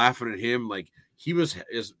guys were laughing at him. He was,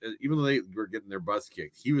 even though they were getting their butts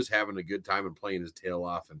kicked, he was having a good time and playing his tail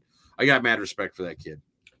off. And I got mad respect for that kid.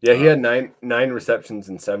 Yeah, he had nine receptions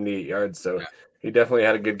and 78 yards, so he definitely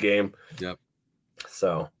had a good game. Yep.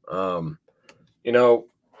 So, talking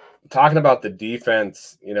about the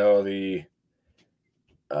defense, I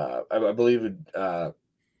believe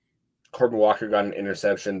Corbin Walker got an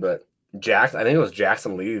interception, but I think it was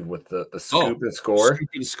Jackson Lee with the scoop and score. Scoop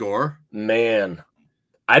and score. Man,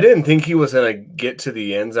 I didn't think he was going to get to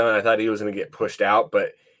the end zone. I thought he was going to get pushed out,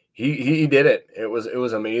 but he did it. It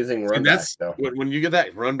was amazing run back. When you get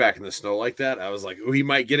that run back in the snow like that, I was like, oh, he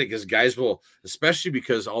might get it, because guys will, especially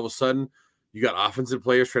because all of a sudden you got offensive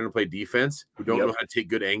players trying to play defense who don't know how to take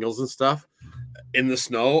good angles and stuff in the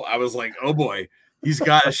snow. I was like, oh boy, he's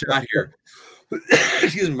got a shot here.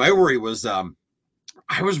 Excuse me. My worry was, I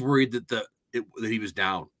was worried that he was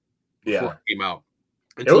down before he came out.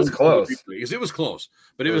 It was close. Because it was close,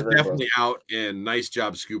 but it was definitely out, and nice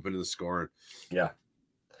job scooping and scoring. Yeah.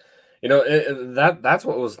 That's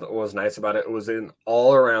what was nice about it. It was an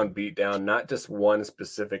all-around beatdown, not just one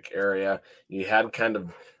specific area. You had kind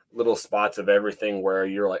of little spots of everything where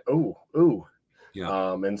you're like, ooh.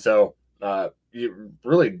 Yeah. And so you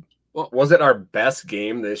really, was it our best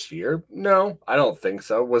game this year? No, I don't think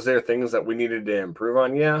so. Was there things that we needed to improve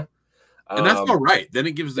on? Yeah. And that's all right. Then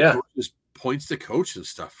it gives the coaches points to coach and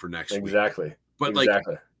stuff for next week. Exactly. But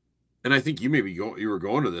and I think you were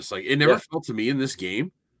going to this. Like, it never felt to me in this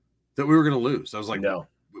game that we were going to lose. I was like, no.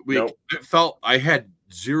 It felt I had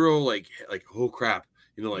zero like oh crap,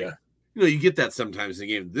 you get that sometimes in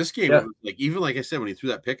the game. This game, even like I said, when he threw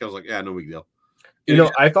that pick, I was like, yeah, no big deal.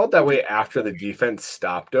 I felt that way after the defense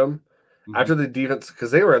stopped them. Mm-hmm. After the defense,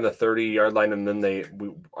 because they were in the 30-yard line, and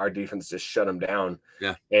then our defense just shut them down.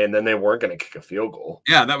 Yeah, and then they weren't going to kick a field goal.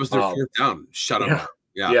 Yeah, that was their fourth down. Shut them down.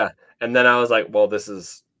 Yeah. And then I was like, well, this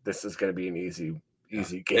is going to be an easy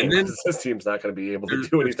game. And then this team's not going to be able to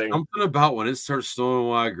do anything. Something about when it starts snowing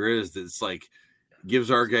wild grizz that's like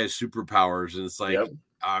gives our guys superpowers, and it's like it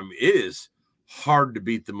is hard to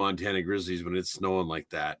beat the Montana Grizzlies when it's snowing like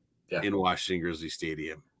that in Washington Grizzly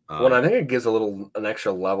Stadium. Well, I think it gives an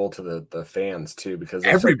extra level to the fans too, because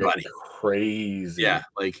everybody crazy. Yeah,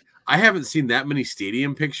 like I haven't seen that many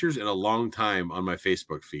stadium pictures in a long time on my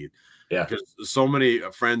Facebook feed. Yeah, because so many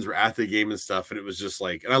friends were at the game and stuff, and it was just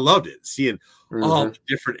like, and I loved it, seeing all the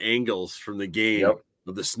different angles from the game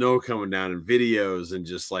of the snow coming down and videos, and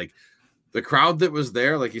just like the crowd that was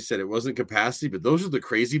there. Like you said, it wasn't capacity, but those are the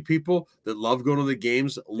crazy people that love going to the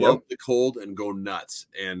games, love the cold, and go nuts.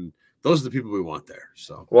 And those are the people we want there.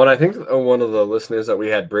 So, well, I think one of the listeners that we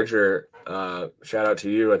had, Bridger, shout out to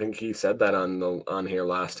you. I think he said that on here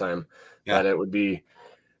last time that it would be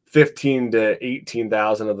 15 to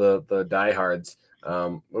 18,000 of the diehards.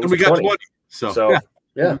 And we got 20. So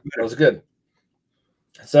that was good.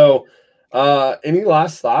 So, any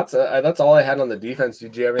last thoughts? That's all I had on the defense.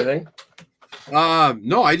 Did you have anything?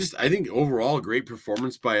 No, I think overall great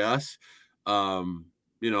performance by us.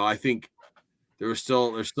 I think there's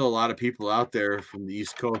still a lot of people out there from the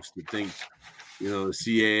East Coast that think, the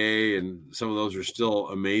CAA and some of those are still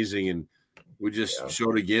amazing. And we just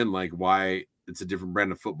showed again, like, why it's a different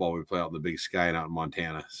brand of football we play out in the Big Sky and out in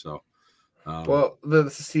Montana. So, well, the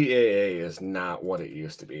CAA is not what it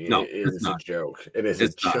used to be. No, it is a joke. It is a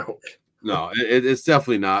joke. No, it's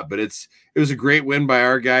definitely not. But it was a great win by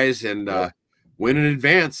our guys, and win in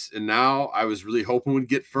advance. And now I was really hoping we'd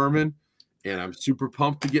get Furman, and I'm super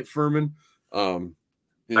pumped to get Furman. I'm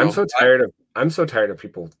so tired of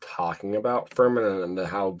people talking about Furman and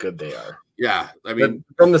how good they are. Yeah, I mean,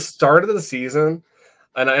 from the start of the season,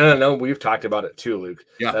 and I know we've talked about it too, Luke.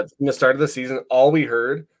 Yeah, that from the start of the season, all we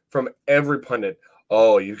heard from every pundit,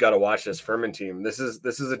 "Oh, you've got to watch this Furman team. This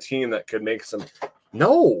is a team that could make some."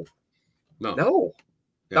 No.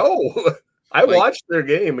 I watched their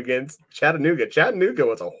game against Chattanooga. Chattanooga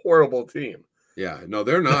was a horrible team. Yeah, no,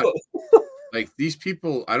 they're not. Like, these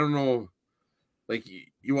people, I don't know. Like,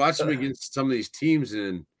 you watch them against some of these teams,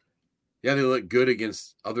 and they look good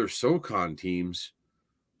against other SoCon teams,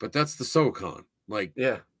 but that's the SoCon. Like,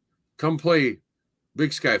 come play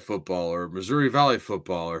Big Sky football or Missouri Valley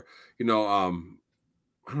football, or I don't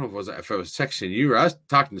know if I was texting you or I was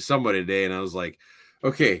talking to somebody today, and I was like,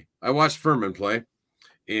 okay, I watched Furman play,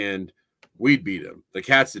 and we'd beat them. The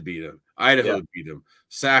Cats would beat them. Idaho would beat them.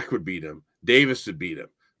 Sac would beat them. Davis would beat them.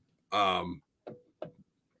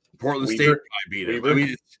 Portland State probably beat them.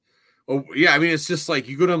 I mean, it's just like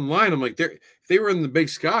you go down the line. I'm like, if they were in the Big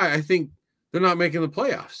Sky, I think they're not making the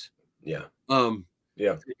playoffs. Yeah. I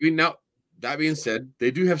mean, now that being said,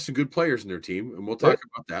 they do have some good players in their team, and we'll talk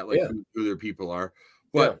about that, like who their people are.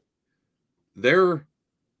 But they're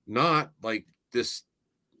not like this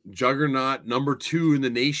juggernaut number 2 in the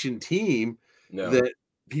nation team that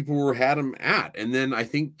people had them at. And then I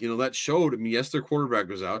think that showed. I mean, yes, their quarterback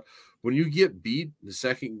was out. When you get beat the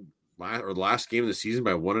last game of the season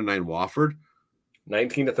by 1-9 Wofford,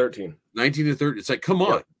 19-13, it's like, come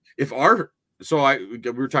on. If we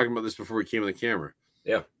were talking about this before we came on the camera.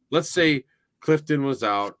 Yeah. Let's say Clifton was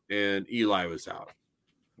out and Eli was out.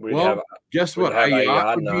 Guess what?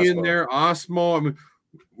 Ayat would be in there. Osmo. I mean,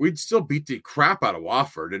 we'd still beat the crap out of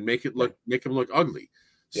Wofford and make them look ugly.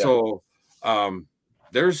 Yeah. So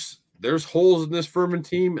there's holes in this Furman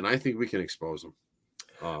team, and I think we can expose them.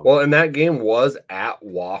 And that game was at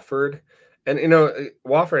Wofford, and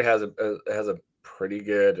Wofford has a pretty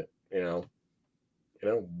good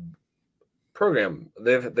program.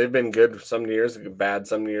 They've been good some years, bad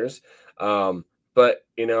some years. But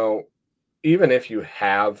even if you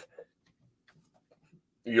have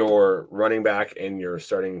your running back and your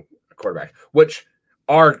starting quarterback, which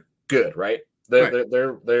are good, right?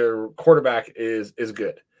 Their quarterback is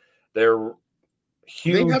good. They're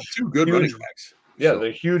huge. They have 2 good running backs. Yeah,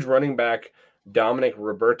 they're huge running back Dominic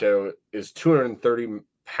Roberto is 230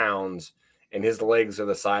 pounds, and his legs are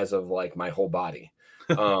the size of like my whole body.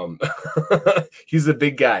 He's a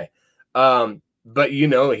big guy. But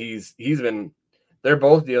they're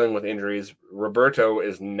both dealing with injuries. Roberto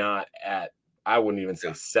is not at, I wouldn't even say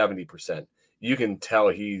 70%. You can tell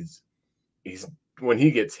he's when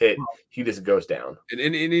he gets hit, he just goes down. And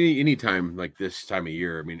any time like this time of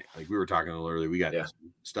year, I mean, like we were talking a little earlier, we got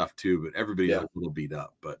stuff too, but everybody's a little beat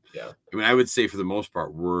up. But I mean, I would say for the most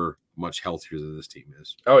part, we're much healthier than this team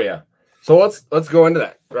is. Oh yeah. So let's go into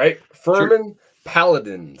that, right? Furman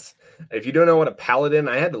Paladins. If you don't know what a paladin,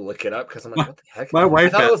 I had to look it up because I'm like, what the heck? My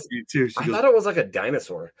wife asked me too. I thought it was like a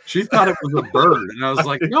dinosaur. She thought it was a bird, and I was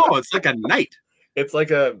like, no, it's like a knight. It's like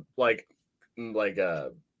a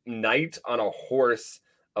knight on a horse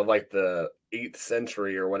of like the 8th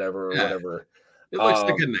century or whatever. It looks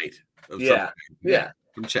like a knight. Yeah.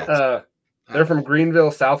 From Chats. They're from Greenville,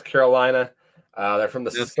 South Carolina. They're from the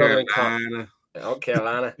Southern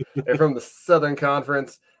Carolina. They're from the Southern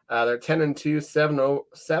Conference. They're 10-2,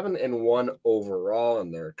 7-1 overall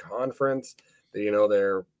in their conference.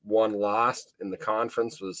 Their one loss in the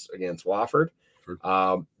conference was against Wofford.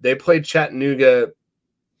 They played Chattanooga.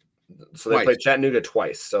 So they played Chattanooga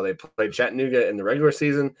twice. So they played Chattanooga in the regular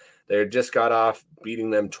season. They just got off beating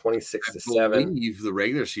them 26-7. I believe the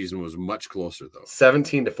regular season was much closer though.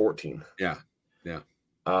 17-14. Yeah.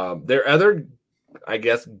 Their other, I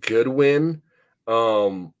guess, good win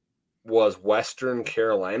was Western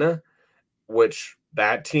Carolina, which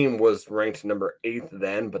that team was ranked number 8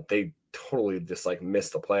 then, but they totally just like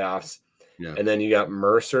missed the playoffs. Yeah. And then you got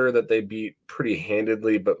Mercer that they beat pretty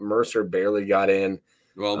handedly, but Mercer barely got in.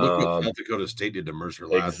 Well, look what South Dakota State did to Mercer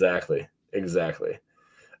last. Exactly.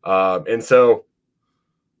 And so,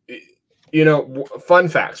 fun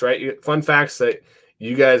facts, right? Fun facts that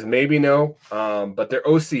you guys maybe know, but their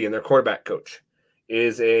OC and their quarterback coach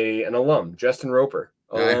is an alum, Justin Roper.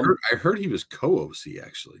 I heard he was co-OC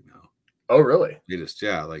actually now. Oh, really?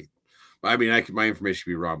 My information could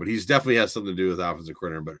be wrong, but he's definitely has something to do with offensive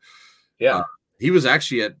coordinator. But he was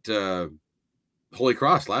actually at Holy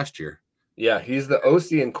Cross last year. Yeah, he's the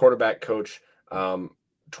OC and quarterback coach.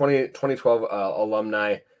 2012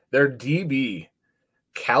 alumni. Their DB,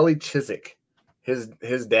 Callie Chiswick. His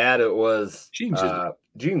dad was Gene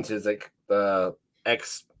Chiswick, the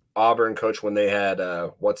ex Auburn coach when they had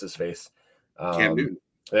what's his face. Cam Newton.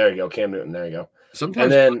 There you go, Cam Newton. There you go.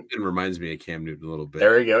 Sometimes it reminds me of Cam Newton a little bit.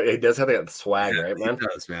 There you go. He does have that swag, right, man? He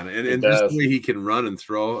does, man. And just the way he can run and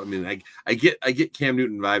throw. I mean, I get Cam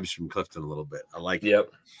Newton vibes from Clifton a little bit. I like it.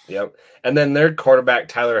 Yep. And then their quarterback,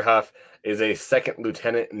 Tyler Huff, is a 2nd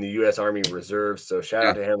lieutenant in the U.S. Army Reserve. So shout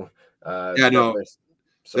out to him.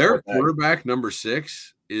 Their quarterback, number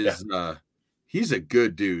 6, is he's a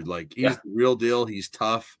good dude. Like he's the real deal. He's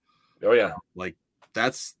tough. Oh yeah. Like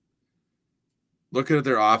that's looking at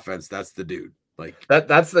their offense. That's the dude. Like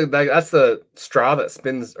that's the straw that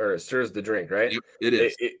spins or stirs the drink, right? Yep, it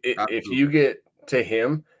is. If you get to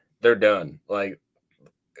him, they're done. Like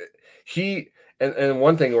and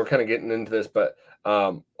one thing we're kind of getting into this, but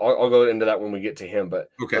I'll go into that when we get to him. But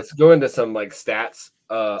let's go into some like stats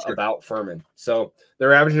about Furman. So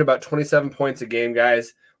they're averaging about 27 points a game,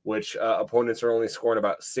 guys, which opponents are only scoring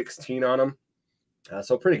about 16 on them.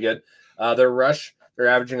 So pretty good. Their rush, they're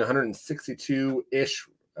averaging 162-ish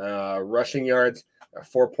rushing yards,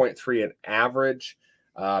 4.3 an average.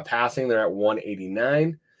 Passing, they're at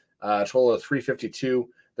 189, total of 352.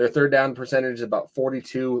 Their third down percentage is about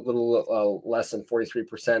 42, a little less than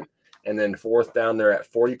 43%. And then fourth down, they're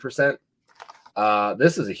at 40%.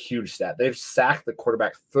 This is a huge stat. They've sacked the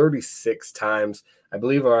quarterback 36 times. I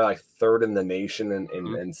believe are like 3rd in the nation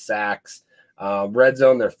in sacks. Red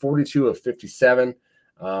zone, they're 42 of 57.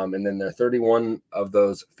 And then they're 31 of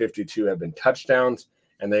those 52 have been touchdowns.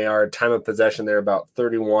 And they are time of possession. They're about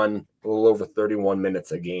 31, a little over 31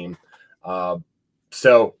 minutes a game.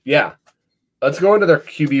 So, yeah. Let's go into their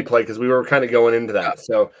QB play because we were kind of going into that.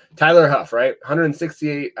 So Tyler Huff, right?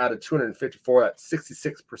 168 out of 254. That's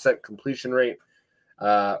 66% completion rate.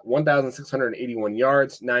 1,681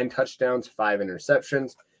 yards, 9 touchdowns, 5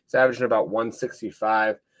 interceptions. It's averaging about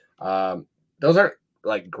 165. Those aren't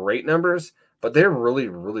like great numbers, but they're really,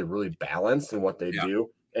 really, really balanced in what they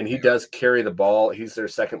do. And he does carry the ball. He's their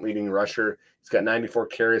 2nd leading rusher. He's got 94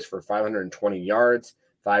 carries for 520 yards,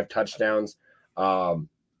 5 touchdowns.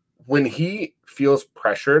 When he feels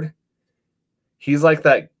pressured, he's like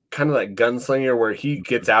that kind of like gunslinger where he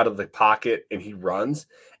gets out of the pocket and he runs,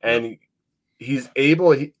 and he's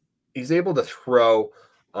able to throw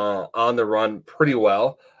on the run pretty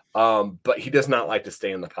well. But he does not like to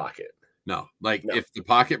stay in the pocket. No, if the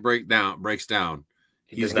pocket breaks down,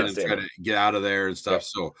 he's going to try to get out of there and stuff.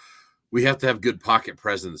 So we have to have good pocket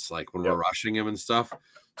presence, like when we're rushing him and stuff,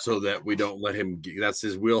 so that we don't let him that's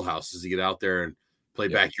his wheelhouse, is to get out there and play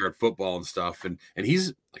backyard football and stuff. And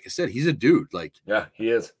he's, like I said, he's a dude. Like, he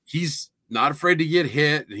is. He's not afraid to get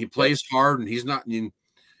hit, and he plays hard, and he's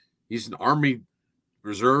an Army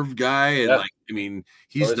Reserve guy. And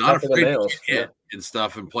he's not afraid to get hit and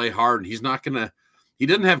stuff and play hard. And he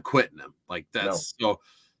doesn't have quit in him. Like that's so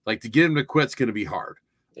like to get him to quit's going to be hard.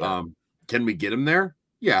 Yeah. Can we get him there?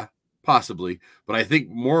 Yeah, possibly. But I think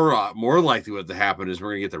more likely what to happen is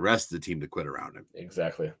we're going to get the rest of the team to quit around him.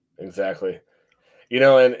 Exactly. And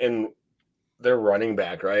they're running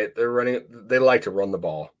back, right? They like to run the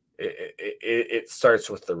ball. It starts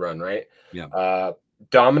with the run, right? Yeah.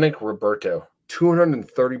 Dominic Roberto,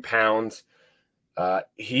 230 pounds.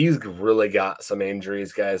 He's really got some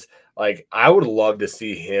injuries, guys. Like, I would love to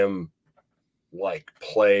see him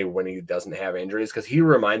play when he doesn't have injuries, because he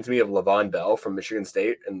reminds me of Le'Veon Bell from Michigan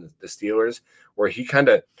State and the Steelers, where he kind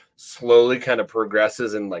of slowly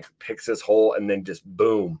progresses and picks his hole and then just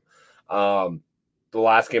boom. The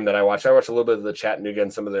last game that I watched a little bit of the Chattanooga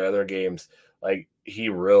and some of the other games. Like, he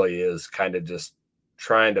really is kind of just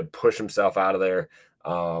trying to push himself out of there.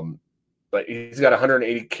 But he's got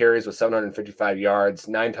 180 carries with 755 yards,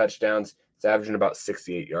 9 touchdowns. He's averaging about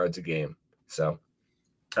 68 yards a game. So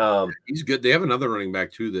he's good. They have another running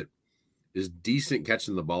back too that is decent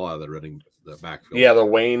catching the ball out of the backfield. Yeah, the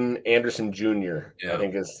Wayne Anderson Jr. I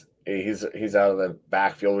think he's out of the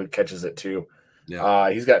backfield. He catches it too. Yeah.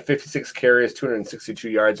 He's got 56 carries, 262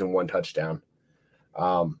 yards, and 1 touchdown.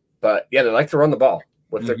 But yeah, they like to run the ball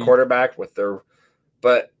with their quarterback,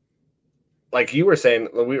 but like you were saying,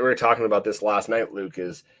 we were talking about this last night, Luke,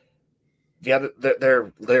 is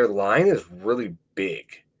their line is really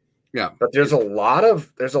big. Yeah. But there's a lot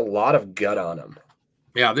of gut on them.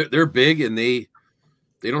 Yeah, they're big, and they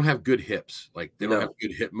don't have good hips. Like, they don't have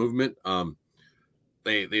good hip movement.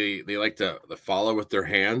 They like to follow with their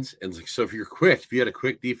hands. And so if you had a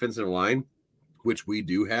quick defensive line, which we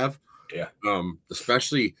do have,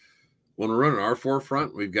 especially when we're running our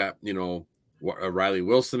forefront, we've got, Riley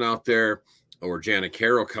Wilson out there, or Janet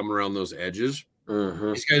Carroll coming around those edges.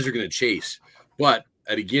 Mm-hmm. These guys are going to chase. But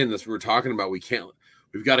again, that's what we're talking about. We've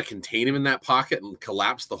got to contain him in that pocket and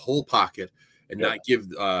collapse the whole pocket and not give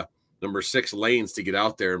number 6 lanes to get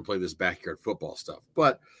out there and play this backyard football stuff.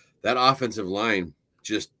 But that offensive line,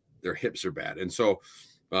 just their hips are bad. And so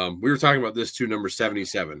we were talking about this too, number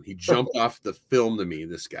 77. He jumped off the film to me,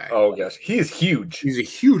 this guy. Oh, gosh. He's huge. He's a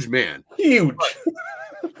huge man. Huge.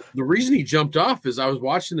 The reason he jumped off is I was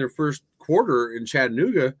watching their first quarter in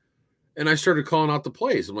Chattanooga, and I started calling out the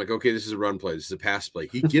plays. I'm like, okay, this is a run play. This is a pass play.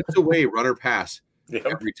 He gives away run or pass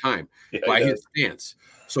every time by his stance.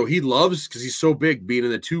 So he loves, because he's so big, being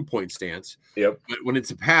in the 2-point stance. Yep. But when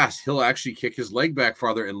it's a pass, he'll actually kick his leg back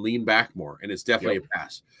farther and lean back more, and it's definitely a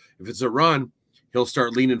pass. If it's a run, he'll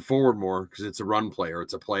start leaning forward more because it's a run play or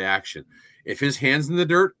it's a play action. If his hand's in the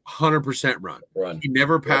dirt, 100% run. He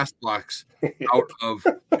never pass blocks out of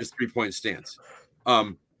his 3-point stance.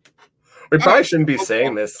 We probably shouldn't be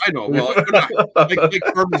saying this. I know. Well, like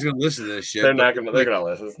Furman's going to listen to this shit. They're not going to. They're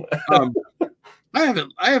going to listen. I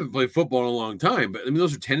haven't played football in a long time, but I mean,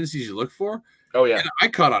 those are tendencies you look for. Oh yeah, and I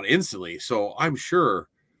caught on instantly. So I'm sure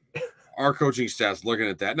our coaching staff's looking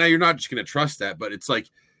at that. Now, you're not just going to trust that, but it's like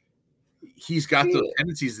he's got those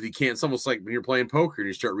tendencies that he can't. It's almost like when you're playing poker and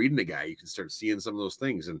you start reading the guy, you can start seeing some of those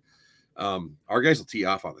things, and our guys will tee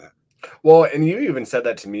off on that. Well, and you even said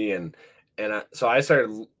that to me, so I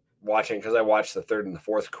started watching, because I watched the 3rd and the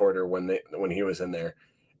 4th quarter when he was in there,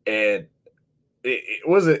 and it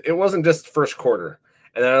wasn't just first quarter.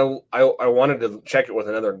 And then I wanted to check it with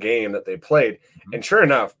another game that they played, and sure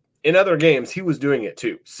enough, in other games he was doing it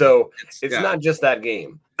too. So it's not just that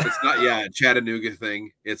game. It's not Chattanooga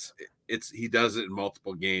thing. It's he does it in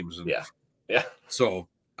multiple games. And yeah. So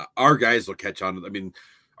our guys will catch on. I mean,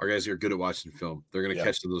 our guys are good at watching film. They're going to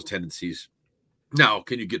catch those tendencies. Now,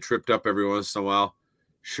 can you get tripped up every once in a while?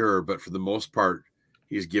 Sure, but for the most part,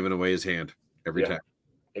 he's giving away his hand every time.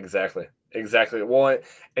 Exactly. Well,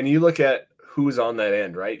 and you look at who's on that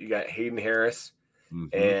end, right? You got Hayden Harris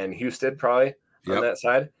and Houston probably on that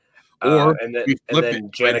side, and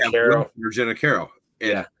then Janet Carroll. Janet Carroll,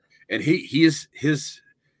 and he's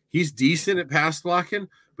decent at pass blocking,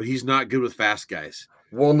 but he's not good with fast guys.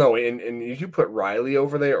 Well, no, and you put Riley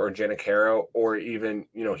over there, or Janicaro, or even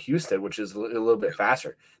Houston, which is a little bit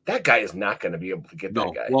faster. That guy is not going to be able to get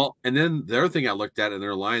that guy. Well, and then the other thing I looked at in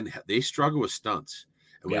their line, they struggle with stunts,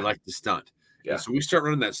 and we like to stunt. Yeah. And so we start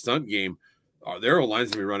running that stunt game. Their lines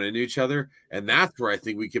going to be running into each other, and that's where I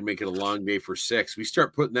think we can make it a long day for 6. We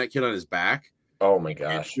start putting that kid on his back, Oh my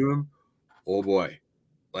gosh. To him, oh boy.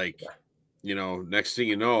 Like, next thing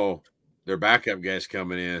you know, their backup guys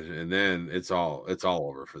coming in, and then it's all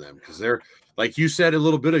over for them because they're, like you said a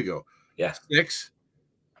little bit ago, 6.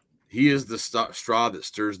 He is the straw that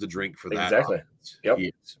stirs the drink for that. Exactly. Yep. He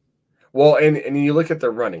is. Well, and you look at the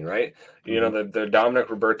running, right? The Dominic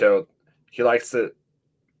Roberto, he likes to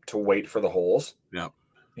wait for the holes. Yeah.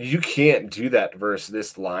 You can't do that versus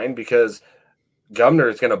this line because Gubner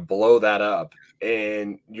is going to blow that up,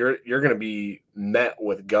 and you're going to be met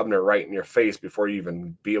with Gubner right in your face before you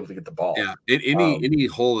even be able to get the ball. Yeah, any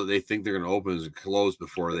hole that they think they're going to open is closed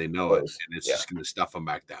before they know it, and it's just going to stuff them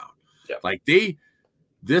back down. Yeah. Like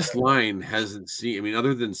this line hasn't seen. I mean,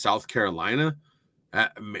 other than South Carolina,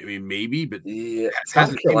 maybe, but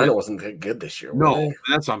South Carolina wasn't that good this year. No,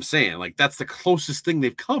 that's what I'm saying. Like that's the closest thing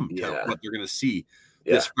they've come to what they're going to see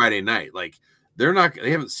this Friday night. Like they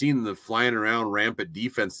haven't seen the flying around rampant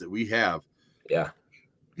defense that we have. Yeah.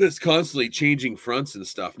 That's constantly changing fronts and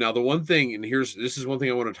stuff. Now, the one thing, and this is one thing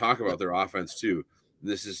I want to talk about their offense too.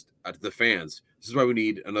 This is the fans. This is why we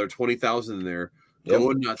need another 20,000 in there,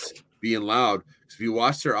 going nuts, being loud. Because if you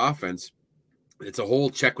watch their offense, it's a whole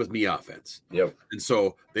check with me offense. Yep. And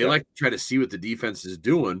so they like to try to see what the defense is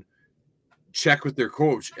doing, check with their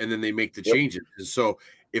coach, and then they make the changes. And so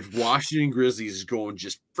if Washington Grizzlies is going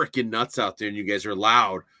just freaking nuts out there and you guys are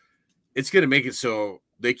loud, it's going to make it so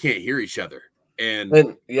they can't hear each other. And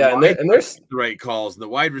there's the right calls. And the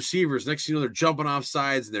wide receivers, next thing you know, they're jumping off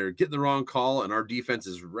sides and they're getting the wrong call, and our defense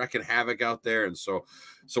is wrecking havoc out there. And so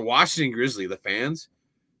Washington Grizzly, the fans,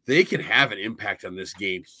 they can have an impact on this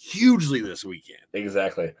game hugely this weekend.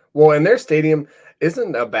 Exactly. Well, and their stadium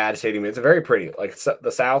isn't a bad stadium. It's very pretty. Like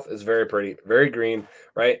the South is very pretty, very green,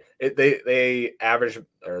 right? They average,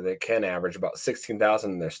 or they can average about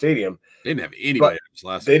 16,000 in their stadium. They didn't have anybody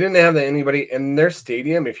last They didn't have anybody in their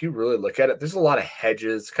stadium. If you really look at it, there's a lot of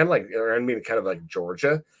hedges, kind of like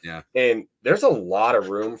Georgia. Yeah. And there's a lot of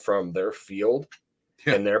room from their field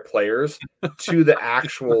and their players to the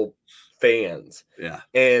actual fans. Yeah.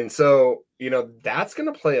 And so, that's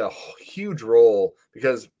going to play a huge role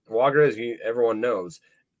because Wagra, as everyone knows,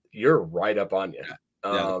 you're right up on you.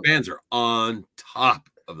 The fans are on top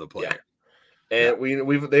of the player. Yeah. And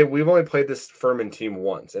we've only played this Furman team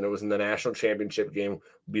once, and it was in the national championship game.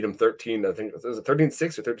 We beat them 13. I think it was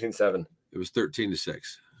 13-6 or 13-7. It was 13-6.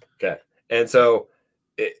 Okay. And so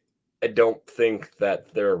I don't think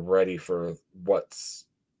that they're ready for what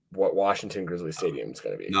Washington Grizzly Stadium is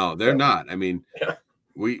going to be. No, they're not. I mean,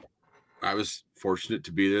 I was fortunate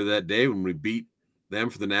to be there that day when we beat them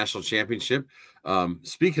for the national championship.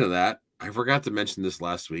 Speaking of that, I forgot to mention this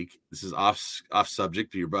last week. This is off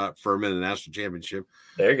subject. You brought up Furman and the national championship.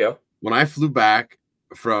 There you go. When I flew back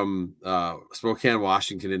from Spokane,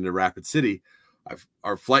 Washington into Rapid City,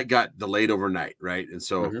 our flight got delayed overnight, right? And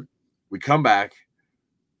so we come back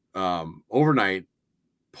overnight,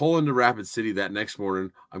 pull into Rapid City that next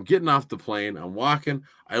morning. I'm getting off the plane. I'm walking.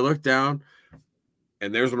 I look down,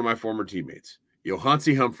 and there's one of my former teammates,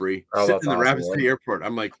 Johansi Humphrey, sitting in the Rapid City airport.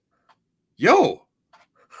 I'm like, yo,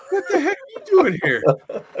 what the heck are you doing here?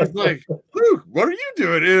 He's like, Luke, what are you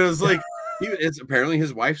doing? And it was like, it's apparently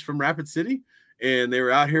his wife's from Rapid City, and they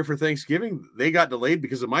were out here for Thanksgiving. They got delayed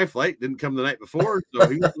because of my flight. Didn't come the night before, so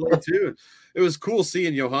he was delayed too. And it was cool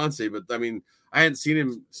seeing Johansi, but I mean, I hadn't seen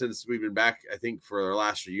him since we've been back, I think, for our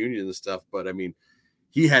last reunion and stuff. But I mean,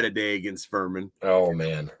 he had a day against Furman. Oh,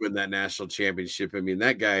 man. Win that national championship. I mean,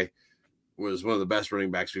 that guy was one of the best running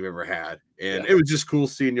backs we've ever had. And it was just cool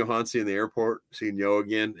seeing Johansi in the airport, seeing Yo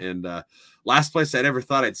again. And last place I'd ever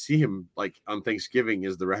thought I'd see him, like, on Thanksgiving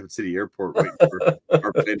is the Rapid City airport waiting for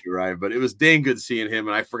our plane to arrive. But it was dang good seeing him.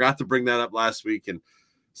 And I forgot to bring that up last week. And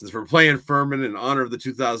since we're playing Furman in honor of the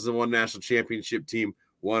 2001 national championship team,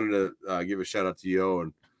 wanted to give a shout out to Yo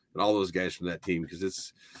and all those guys from that team, because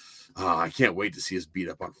it's I can't wait to see us beat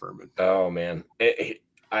up on Furman. Oh, man.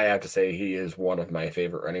 I have to say he is one of my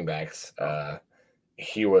favorite running backs.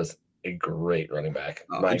 He was a great running back.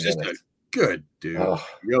 He's just a good dude.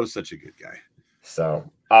 Yo's such a good guy. So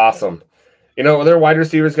awesome. Their wide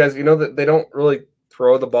receivers, guys, that they don't really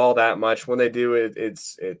throw the ball that much. When they do,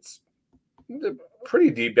 it's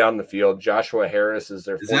pretty deep down the field. Joshua Harris is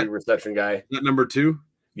their 40 reception guy. Is that number 2?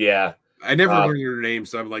 Yeah. I never learned your name,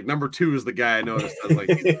 so I'm like, number 2 is the guy I noticed. I was like,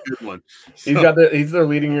 he's a good one. So. He's their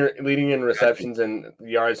leading in receptions and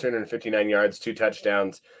yards, 259 yards, 2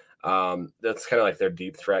 touchdowns. That's kind of like their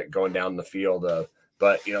deep threat going down the field.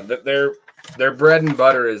 But their bread and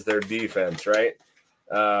butter is their defense, right?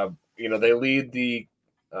 They lead the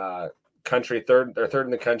country third. They're third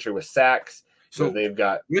in the country with sacks. So they've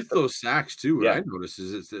got with those sacks too, what I notice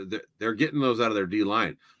is they're getting those out of their D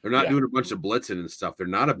line. They're not doing a bunch of blitzing and stuff. They're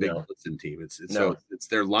not a big blitzing team. It's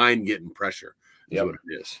their line getting pressure is what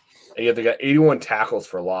it is. And yet they got 81 tackles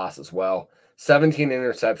for loss as well, 17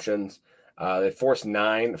 interceptions. They forced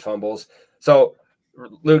 9 fumbles. So,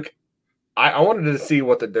 Luke, I wanted to see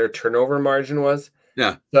what their turnover margin was.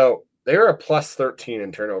 Yeah. So they were a plus 13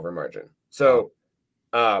 in turnover margin. So,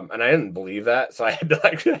 and I didn't believe that. So I had to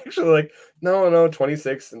actually no,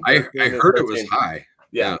 26. And I heard it was high.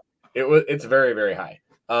 Yeah. It's very, very high.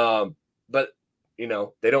 But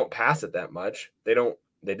they don't pass it that much. They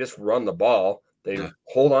just run the ball. They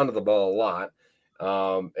hold on to the ball a lot.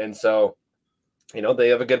 And so, they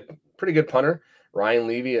have a pretty good punter, Ryan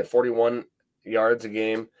Levy at 41 yards a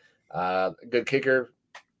game. Good kicker.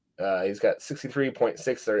 He's got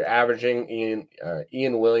 63.6. They're averaging.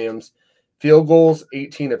 Ian Williams, field goals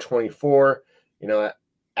 18 of 24.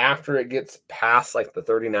 After it gets past like the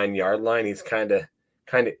 39-yard line, he's kind of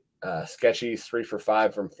sketchy. He's 3 for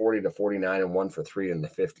 5 from 40 to 49 and 1 for 3 in the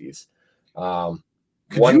 50s.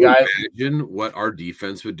 Could you imagine what our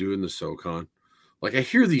defense would do in the SoCon? Like I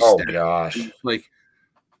hear these stats. Gosh. Like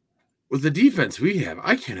with the defense we have,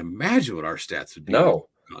 I can't imagine what our stats would be. No.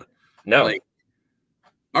 Like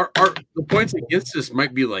our the points against us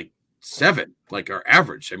might be like 7, like our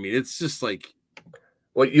average. I mean, it's just like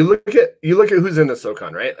well, you look at who's in the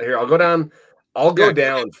SoCon, right? Here, I'll go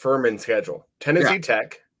down Furman's schedule. Tennessee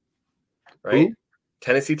Tech, right? Who?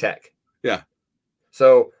 Tennessee Tech. Yeah.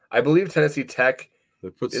 So I believe Tennessee Tech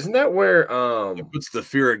isn't that where it puts the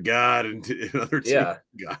fear of God into another team? Yeah.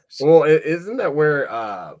 Gosh. Well, isn't that where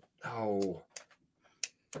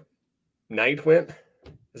Knight went?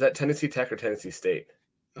 Is that Tennessee Tech or Tennessee State?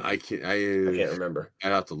 I can't remember. I'd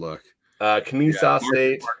have to look. Kennesaw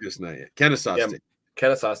State. Marcus Knight. Kennesaw State.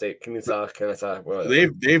 Kennesaw State. Kennesaw.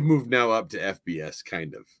 They've moved now up to FBS,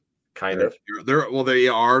 kind of. They're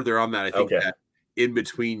on that. I think that in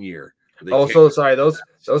between year. So sorry. Those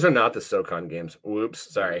are not the SoCon games.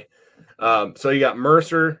 Whoops. Sorry. So you got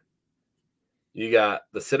Mercer. You got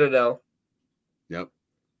the Citadel. Yep.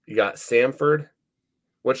 You got Samford,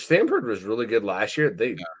 which Samford was really good last year.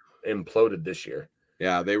 They imploded this year.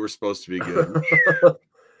 Yeah, they were supposed to be good.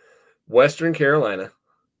 Western Carolina.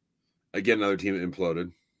 Again, another team that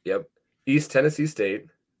imploded. Yep. East Tennessee State.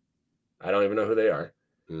 I don't even know who they are.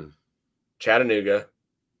 Chattanooga.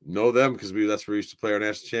 Know them because that's where we used to play our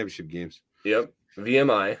national championship games. Yep.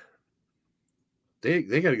 VMI. They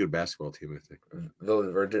got a good basketball team, I think.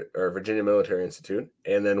 Virginia Military Institute.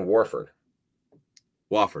 And then Wofford.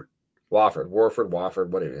 Wofford.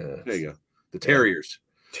 Whatever. There you go. The Terriers.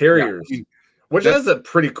 Terriers. Yeah, which is a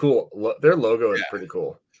pretty cool. Their logo is pretty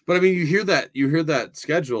cool. But I mean, you hear that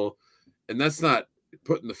schedule, and that's not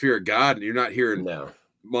putting the fear of God. And you're not hearing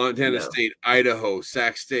Montana State, Idaho,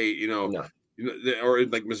 Sac State, or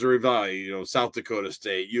like Missouri Valley, South Dakota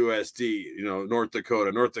State, USD, North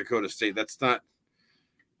Dakota State. That's not.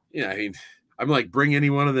 Yeah, I mean, I'm like, bring any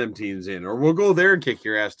one of them teams in, or we'll go there and kick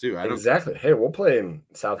your ass too. Exactly. Hey, we'll play in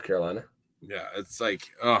South Carolina. Yeah, it's like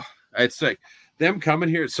them coming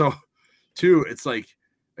here. So, too, it's like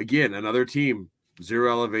again another team,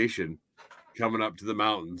 0 elevation, coming up to the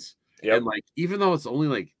mountains, and like even though it's only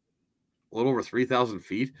like a little over 3,000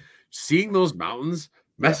 feet, seeing those mountains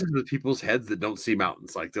messes with people's heads that don't see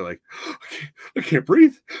mountains. Like they're like, I can't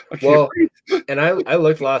breathe. I can't breathe. And I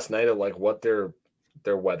looked last night at like what their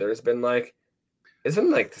weather has been like. It's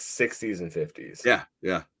been like the 60s and 50s.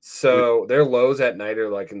 Yeah. So their lows at night are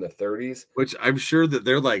like in the 30s. Which I'm sure that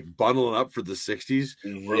they're like bundling up for the 60s.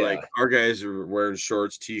 Where like our guys are wearing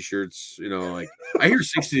shorts, t-shirts, like I hear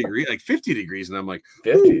 60 degrees, like 50 degrees, and I'm like,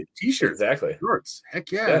 50 t-shirts, exactly. Shorts.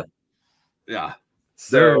 Heck yeah.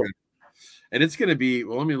 So and it's gonna be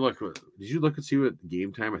let me look. Did you look and see what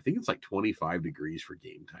game time? I think it's like 25 degrees for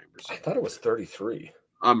game time or something. I thought it was 33.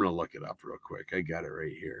 I'm gonna look it up real quick. I got it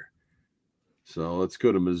right here. So let's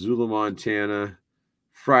go to Missoula, Montana,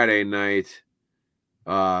 Friday night.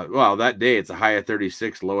 That day it's a high of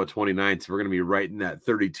 36, low of 29. So we're going to be right in that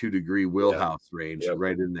 32-degree wheelhouse range,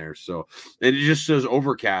 right in there. So, and it just says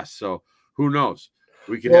overcast. So who knows?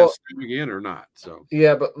 We could have snow again or not. So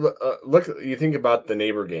yeah, but look, you think about the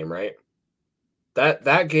neighbor game, right?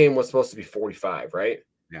 That game was supposed to be 45, right?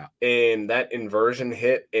 Yeah. And that inversion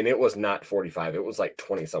hit, and it was not 45. It was like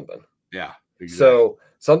 20 something. Yeah. Exactly. So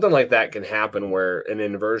something like that can happen where an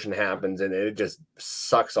inversion happens and it just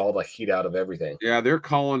sucks all the heat out of everything. Yeah, they're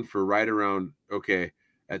calling for right around,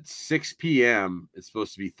 at 6 p.m., it's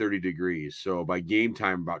supposed to be 30 degrees. So by game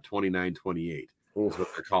time, about 29, 28 is what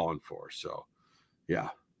they're calling for. So, yeah.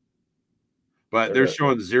 But they're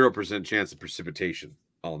showing 0% chance of precipitation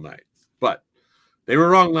all night. But They were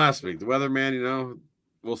wrong last week. The weatherman,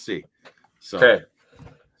 we'll see. So okay.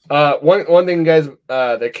 One thing, guys,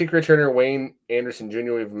 the kick returner Wayne Anderson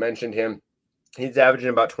Jr. We've mentioned him. He's averaging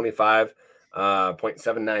about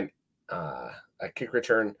 25.79 a kick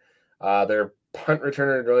return. Their punt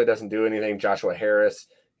returner really doesn't do anything. Joshua Harris,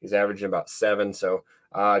 he's averaging about 7. So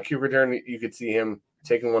kick return, you could see him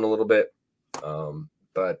taking one a little bit.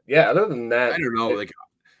 But yeah, other than that, I don't know. Like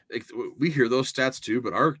we hear those stats too,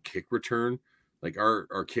 but our kick return, like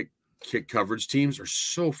our kick coverage teams are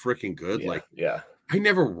so freaking good. Yeah. I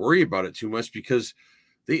never worry about it too much because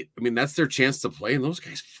that's their chance to play, and those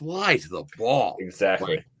guys fly to the ball.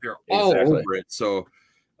 Exactly. Like, they're all over it. So,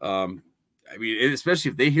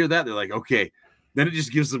 especially if they hear that, they're like, okay, then it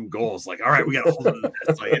just gives them goals. Like, all right, we got to hold on to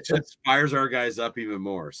this. Like, it just fires our guys up even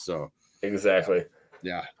more. So, exactly.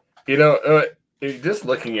 Yeah. Just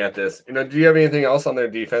looking at this, do you have anything else on their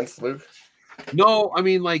defense, Luke? No,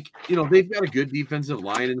 they've got a good defensive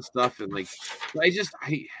line and stuff, and I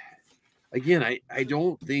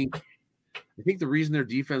think the reason their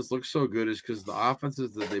defense looks so good is because the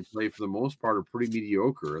offenses that they play for the most part are pretty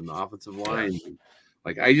mediocre, and the offensive line,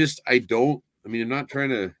 I'm not trying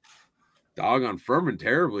to dog on Furman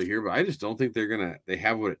terribly here, but I just don't think they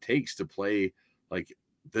have what it takes to play like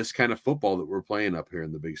this kind of football that we're playing up here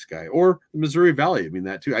in the Big Sky or the Missouri Valley.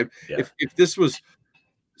 That too. If this was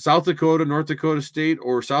South Dakota, North Dakota State,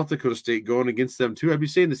 or South Dakota State going against them too, I'd be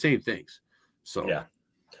saying the same things. So yeah.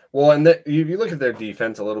 Well, and you look at their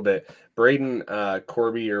defense a little bit. Braden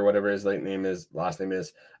Corby or whatever his last name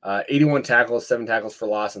is, 81 tackles, 7 tackles for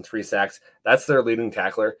loss, and 3 sacks. That's their leading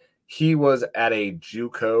tackler. He was at a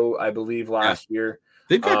JUCO, I believe, last year.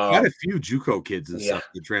 They've got quite a few JUCO kids and stuff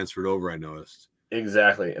that transferred over, I noticed.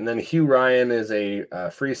 Exactly. And then Hugh Ryan is a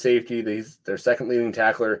free safety. He's their second leading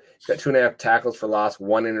tackler. He's got 2.5 tackles for loss,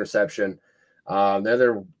 1 interception.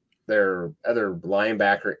 Their other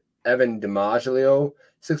linebacker, Evan DiMaggio,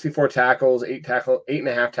 64 tackles,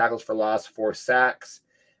 8.5 tackles for loss, 4 sacks.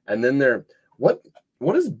 And then what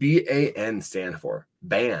does BAN stand for?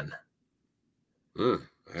 Ban.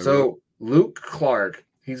 So Luke Clark,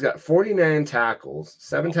 he's got 49 tackles,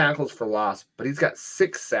 7 tackles for loss, but he's got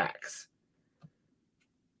 6 sacks.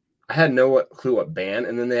 I had no clue what ban.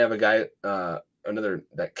 And then they have a guy,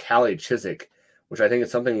 that Callie Chiswick, which I think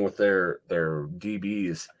is something with their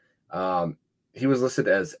DBs. He was listed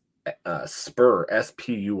as Spur,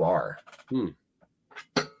 SPUR.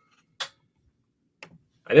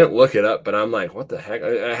 I didn't look it up, but I'm like, what the heck?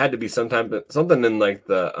 I had to be something in like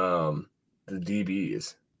the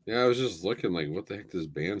DBs. Yeah, I was just looking like, what the heck does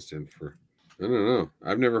band stand for? I don't know.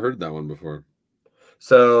 I've never heard that one before.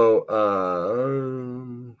 So,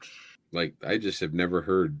 I just have never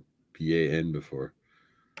heard BAN before.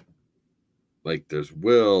 Like, there's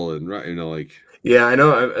Will and yeah, I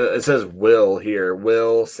know. It says Will here.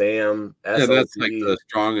 Will, Sam, SLT. Yeah, that's like the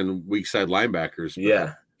strong and weak side linebackers.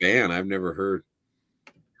 Yeah, BAN, I've never heard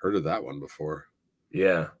of that one before.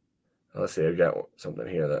 Yeah. Let's see. I've got something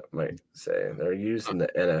here that might say they're used in the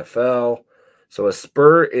NFL. So a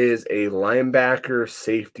spur is a linebacker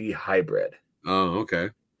safety hybrid. Oh, okay.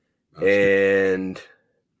 And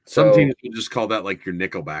some teams will just call that like your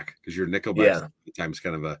nickelback because your nickelback sometimes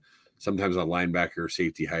sometimes a linebacker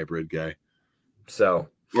safety hybrid guy. So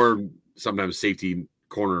or sometimes safety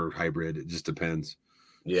corner hybrid. It just depends.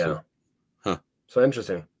 Yeah. So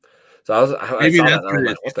interesting. So I maybe saw that's that,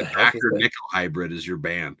 like, what the heck backer nickel hybrid is your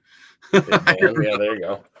band. Yeah, there you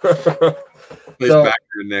go. Plays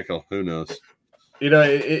backer and nickel. Who knows?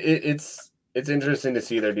 It's interesting to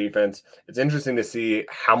see their defense. It's interesting to see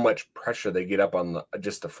how much pressure they get up on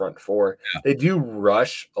just the front four. Yeah. They do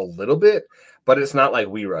rush a little bit, but it's not like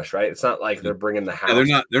we rush, right? It's not like they're bringing the house.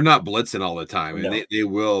 Yeah, they're not blitzing all the time. I mean, they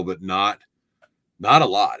will, but not a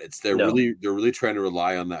lot. They're really trying to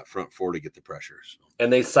rely on that front four to get the pressure. So.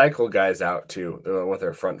 And they cycle guys out too with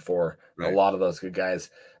their front four. Right. A lot of those good guys.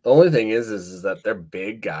 The only thing is that they're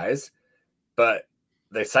big guys, but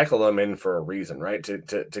they cycle them in for a reason, right?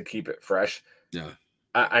 To keep it fresh. Yeah.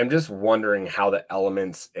 I'm just wondering how the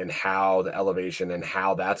elements and how the elevation and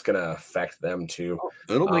how that's going to affect them too.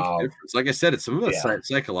 It'll make a difference. Like I said, it's some of that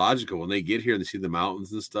psychological. When they get here and they see the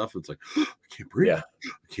mountains and stuff, it's like, I can't breathe. Yeah.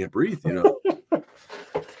 I can't breathe,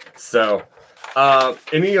 So,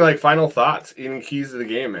 any final thoughts, any keys to the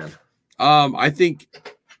game, man? I think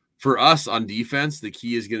for us on defense, the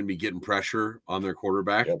key is going to be getting pressure on their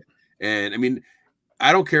quarterback. Yep. And I mean,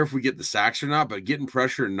 I don't care if we get the sacks or not, but getting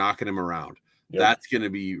pressure and knocking him around. Yep. That's going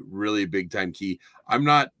to be really a big time key. I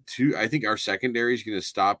think our secondary is going to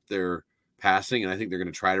stop their passing, and I think they're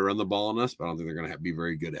going to try to run the ball on us, but I don't think they're going to be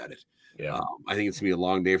very good at it. Yeah. I think it's going to be a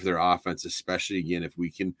long day for their offense, especially again, if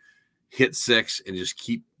we can hit 6 and just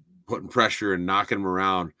keep putting pressure and knocking him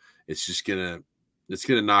around, it's gonna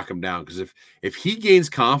knock him down. Because if he gains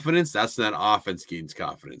confidence, that's when that offense gains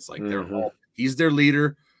confidence. Like he's their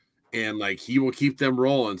leader, and like he will keep them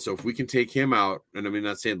rolling. So if we can take him out, and I mean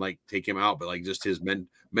not saying like take him out, but like just his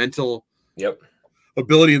mental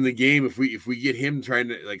ability in the game. If we get him trying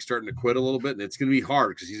to like starting to quit a little bit, and it's gonna be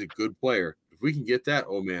hard because he's a good player. If we can get that,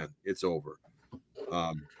 oh man, it's over.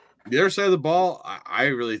 The other side of the ball, I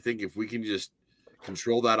really think if we can just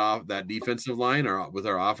control that defensive line or with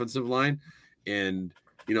our offensive line, and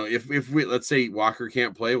if we, let's say Walker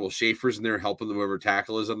can't play, well, Schaefer's in there helping them whoever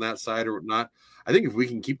tackle is on that side or whatnot. I think if we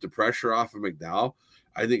can keep the pressure off of McDowell,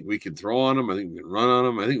 I think we can throw on him. I think we can run on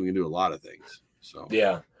him. I think we can do a lot of things. So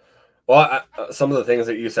yeah. Well, some of the things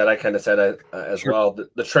that you said, I kind of said as well.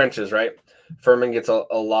 The trenches, right? Furman gets a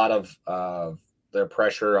lot of their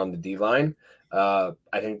pressure on the D line. I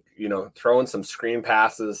think throwing some screen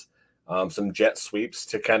passes, some jet sweeps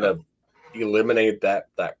to kind of eliminate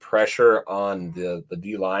that pressure on the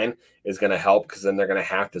D line is going to help, because then they're going to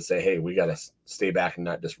have to say, hey, we got to stay back and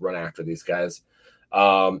not just run after these guys.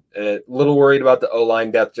 And a little worried about the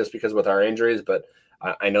O-line depth just because with our injuries, but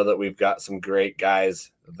I know that we've got some great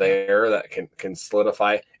guys there that can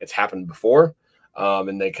solidify. It's happened before,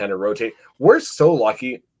 and they kind of rotate. We're so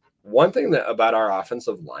lucky. One thing about our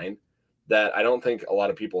offensive line that I don't think a lot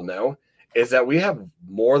of people know is that we have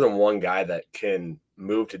more than one guy that can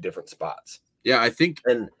move to different spots. Yeah, I think.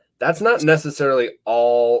 And that's not necessarily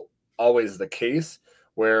always the case,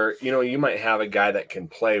 where, you might have a guy that can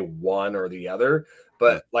play one or the other,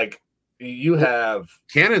 but like you have.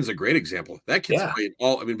 Cannon's a great example. That kid's played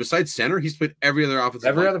besides center, he's played every other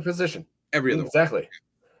offensive line. Other position. Every other exactly. One.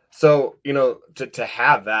 So, to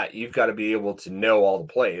have that, you've got to be able to know all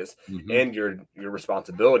the plays and your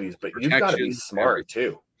responsibilities, but you've got to be smart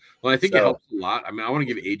too. Well, I think it helps a lot. I mean, I want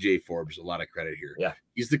to give AJ Forbes a lot of credit here. Yeah.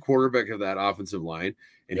 He's the quarterback of that offensive line,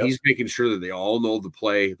 and he's making sure that they all know the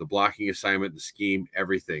play, the blocking assignment, the scheme,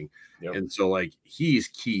 everything. Yep. And so, like, he's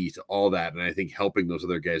key to all that, and I think helping those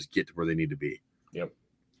other guys get to where they need to be. Yep.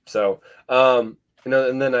 So, and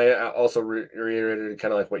then I also reiterated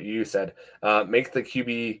kind of like what you said, make the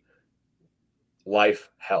QB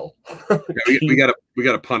life hell. we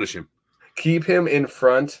gotta punish him. Keep him in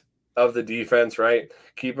front of the defense, right?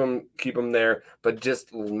 Keep him there, but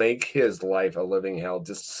just make his life a living hell,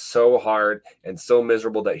 just so hard and so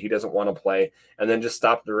miserable that he doesn't want to play, and then just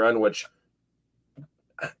stop the run. Which,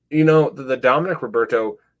 the Dominic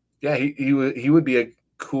Roberto, he would be a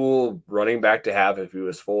cool running back to have if he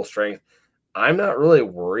was full strength. I'm not really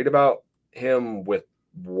worried about him with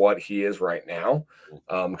what he is right now,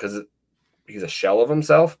 because he's a shell of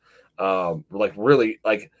himself.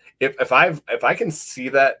 If I can see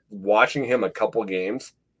that watching him a couple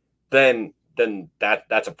games, then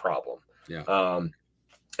that's a problem. Yeah.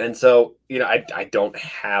 And so I don't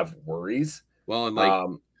have worries. Well, and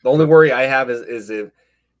the only worry I have is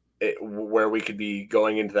where we could be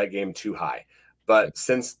going into that game too high. But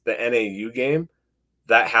since the NAU game,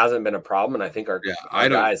 that hasn't been a problem, and I think our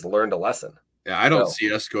guys learned a lesson. Yeah, I don't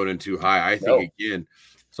see us going in too high. I think again.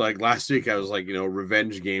 So like last week, I was like,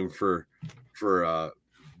 revenge game for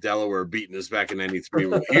Delaware beating us back in '93.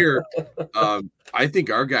 Well, here, I think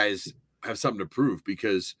our guys have something to prove,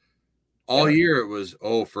 because all year it was,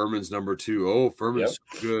 Furman's number 2. Oh, Furman's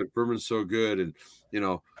so good. Furman's so good, and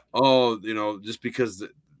just because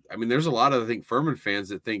there's a lot of, I think, Furman fans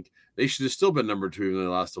that think they should have still been number 2 even though they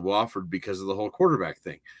lost to Wofford because of the whole quarterback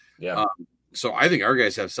thing. Yeah. So I think our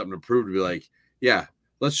guys have something to prove, to be like,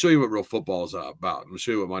 let's show you what real football is about. Let's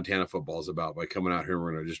show you what Montana football is about by coming out here.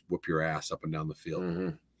 We're going to just whoop your ass up and down the field. Mm-hmm.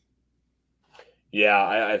 Yeah,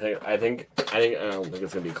 I think I don't think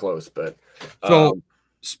it's going to be close, but so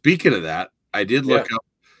speaking of that, I did look up,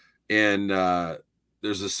 and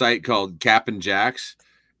there's a site called Cap and Jacks,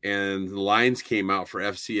 and the lines came out for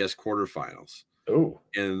FCS quarterfinals. Oh,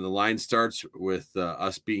 and the line starts with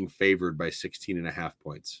us being favored by 16.5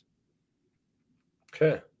 points.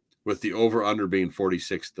 Okay. With the over-under being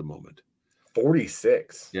 46 at the moment.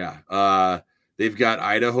 46? Yeah. They've got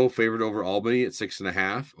Idaho favored over Albany at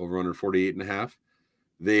 6.5, over-under 48.5.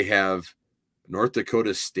 They have North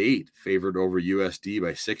Dakota State favored over USD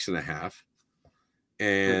by 6.5.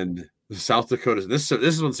 And South Dakota, this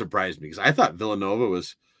one surprised me, because I thought Villanova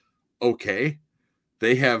was okay.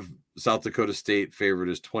 They have South Dakota State favored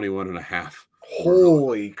as 21.5.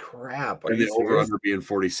 Holy crap. And the over-under being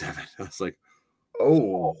 47. I was like,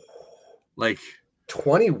 like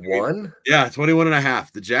 21? Yeah,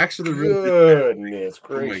 21.5. The Jacks are the goodness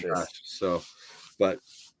gracious. Oh my gosh. So, but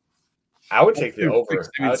I would take the over.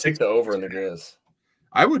 I would take the over in the Grizz.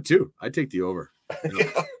 I would too. I'd take the over.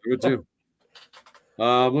 Yeah, good too.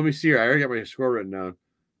 Let me see here. I already got my score written down.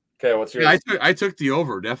 Okay, what's yours? Yeah, I took the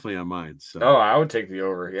over definitely on mine. So I would take the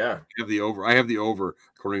over. Yeah, I have the over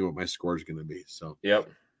according to what my score is going to be. So yep.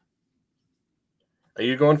 Are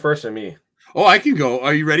you going first or me? Oh, I can go.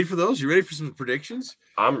 Are you ready for those? You ready for some predictions?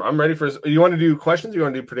 I'm ready for. You want to do questions? Or you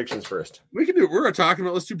want to do predictions first? We can do it. We're talking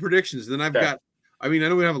about. Let's do predictions. Then I've got. I mean, I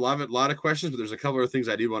know we have a lot of questions, but there's a couple of things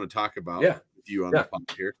I do want to talk about. With you on the pod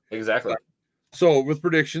here. Exactly. So with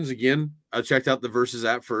predictions again, I checked out the Versus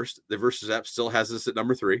app first. The Versus app still has us at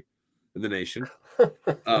number 3 in the nation.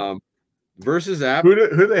 Versus app. Who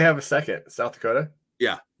do they have a second? South Dakota.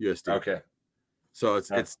 Yeah, USD. Okay. So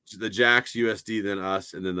it's the Jacks, USD, then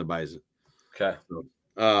us, and then the Bison. Okay.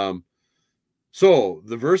 So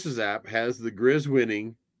the Versus app has the Grizz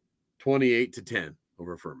winning 28-10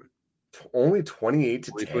 over Furman. Only 28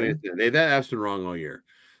 to 10. That app's been wrong all year.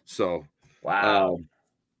 So wow.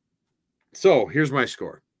 So here's my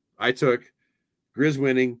score. I took Grizz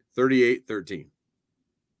winning 38-13.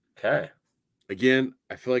 Okay. Again,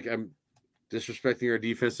 I feel like I'm disrespecting our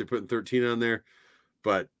defense. They're putting 13 on there,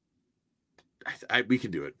 but we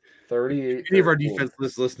can do it. 38. Any of our defense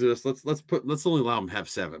listen to us. Let's only allow them to have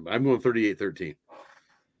 7. But I'm going 38-13.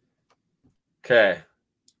 Okay.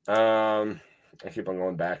 I keep on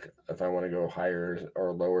going back if I want to go higher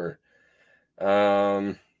or lower.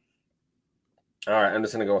 All right, I'm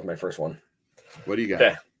just gonna go with my first one. What do you got?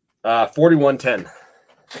 Okay. 41-10.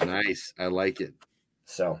 Nice. I like it.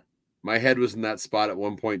 So my head was in that spot at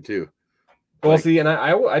 1.2. Well, see, and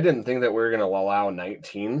I didn't think that we were gonna allow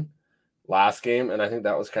 19 last game, and I think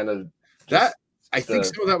that was kind of that. I think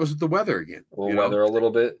some of that was with the weather again. Weather a little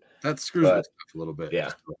bit. That screws with stuff a little bit. Yeah.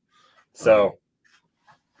 So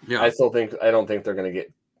yeah, I don't think they're gonna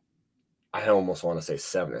get. I almost want to say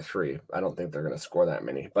 7-3. I don't think they're going to score that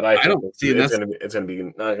many, but I don't see it's going to be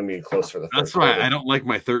not going to be close for the. That's why I don't like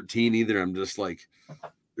my 13 either. I'm just like, I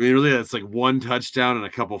mean, really, that's like one touchdown and a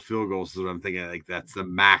couple field goals is what I'm thinking. Like that's the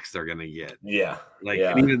max they're going to get. Yeah. Like,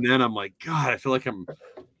 and even then, I'm like, God, I feel like I'm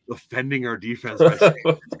offending our defense. That's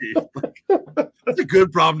a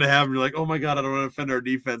good problem to have. And you're like, oh my God, I don't want to offend our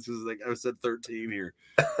defense because like I said 13 here.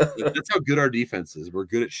 That's how good our defense is. We're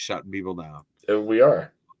good at shutting people down. We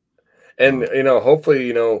are. And,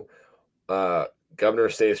 hopefully, Governor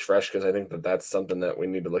stays fresh because I think that's something that we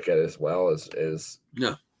need to look at as well is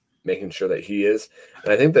making sure that he is.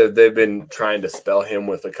 And I think that they've been trying to spell him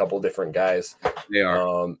with a couple different guys. They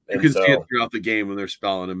are. You can see it throughout the game when they're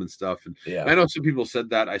spelling him and stuff. And I know some people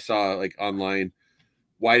said that. I saw like online,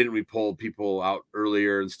 why didn't we pull people out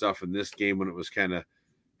earlier and stuff in this game when it was kind of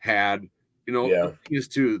the thing is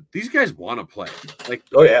too, these guys want to play. Like,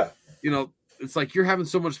 oh, yeah. It's like you're having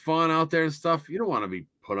so much fun out there and stuff. You don't want to be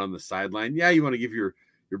put on the sideline. Yeah, you want to give your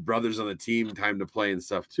brothers on the team time to play and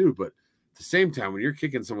stuff too. But at the same time, when you're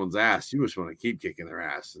kicking someone's ass, you just want to keep kicking their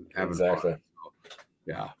ass and having fun. So,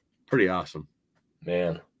 yeah, pretty awesome,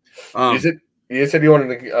 man. You said you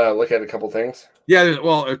wanted to look at a couple things. Yeah,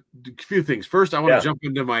 well, a few things. First, I want to jump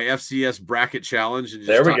into my FCS bracket challenge and just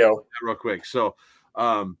there we go real quick. So,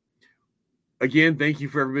 again, thank you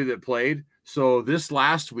for everybody that played. So this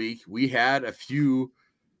last week we had a few.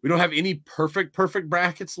 We don't have any perfect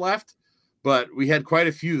brackets left, but we had quite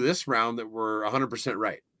a few this round that were 100%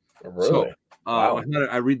 right. Really? So wow.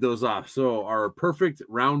 I read those off. So our perfect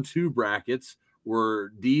round 2 brackets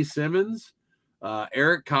were D. Simmons,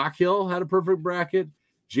 Eric Cockhill had a perfect bracket,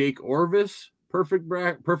 Jake Orvis perfect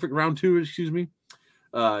round 2. Excuse me.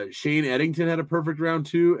 Shane Eddington had a perfect round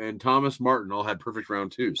 2, and Thomas Martin all had perfect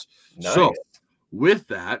round 2s. Nice. So with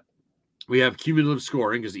that, we have cumulative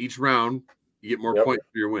scoring because each round you get more points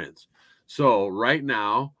for your wins. So right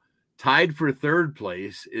now, tied for 3rd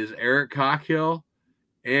place is Eric Cockhill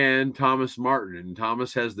and Thomas Martin. And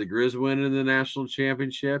Thomas has the Grizz win in the national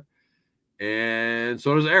championship, and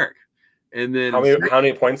so does Eric. And then how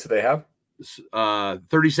many points do they have?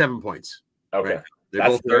 37 points. Okay, right? That's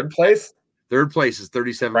both 3rd place. 3rd place is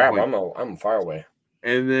 37 points. I'm far away.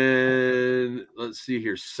 And then let's see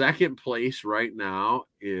here. 2nd place right now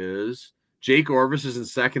is Jake Orvis is in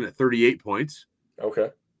 2nd at 38 points. Okay.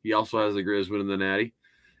 He also has the Grizz win in the Natty.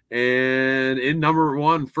 And in number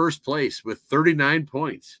 1, 1st place with 39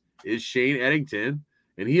 points is Shane Eddington,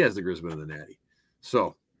 and he has the Grizz win in the Natty.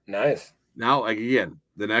 So nice. Now, again,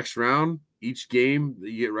 the next round, each game that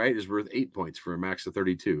you get right is worth 8 points for a max of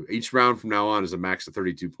 32. Each round from now on is a max of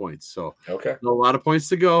 32 points. So okay, a lot of points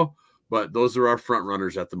to go, but those are our front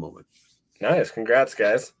runners at the moment. Nice. Congrats,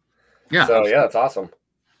 guys. Yeah. So, yeah, it's awesome.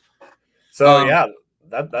 So,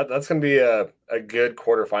 that's going to be a good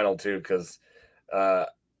quarterfinal, too, because that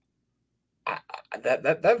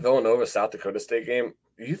Villanova South Dakota State game,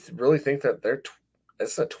 you really think that they're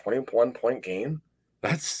It's a 21-point game.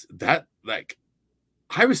 That's that like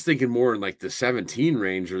I was thinking more in like the 17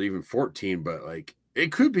 range or even 14, but like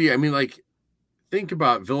it could be. I mean, like think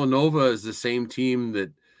about Villanova is the same team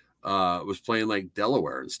that was playing like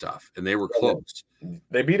Delaware and stuff, and they were close.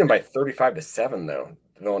 They beat them by 35-7, though.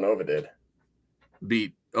 Villanova did.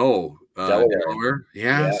 Beat Delaware.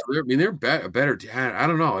 Yeah. So they're better. I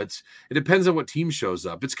don't know. It depends on what team shows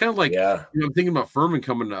up. It's kind of like I'm thinking about Furman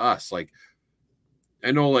coming to us. Like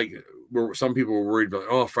I know, like where some people were worried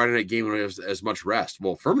about, Friday night game when it has as much rest.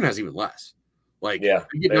 Well, Furman has even less. Like they have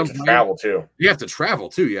to travel too. You have to travel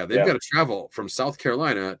too. Yeah, they've got to travel from South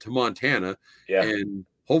Carolina to Montana. Yeah, and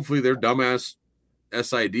hopefully their dumbass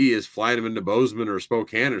SID is flying them into Bozeman or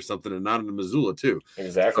Spokane or something, and not into Missoula too.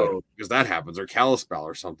 Exactly, because that happens, or Kalispell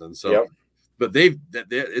or something. So, but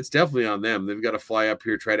it's definitely on them. They've got to fly up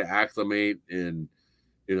here, try to acclimate, and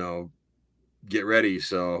get ready.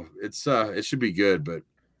 So it should be good. But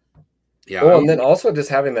yeah. Well, and then also just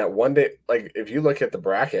having that one day, like if you look at the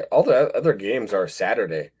bracket, all the other games are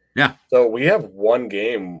Saturday. Yeah. So we have one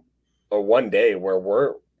game or one day where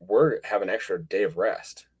we're having an extra day of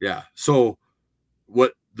rest. Yeah. So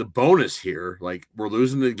what the bonus here, like we're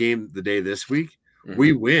losing the game the day this week,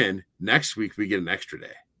 we win next week, we get an extra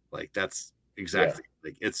day. Like that's exactly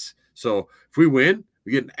like it's so if we win,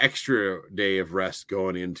 we get an extra day of rest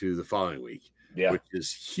going into the following week, which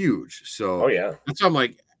is huge. So that's why I'm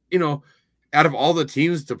like, out of all the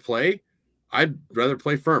teams to play, I'd rather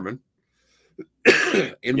play Furman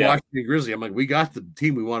in Washington Grizzly. I'm like, we got the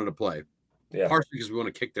team we wanted to play. Yeah. Partially because we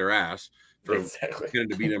want to kick their ass for getting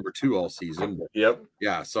to be number 2 all season. But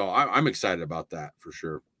yeah, so I'm excited about that for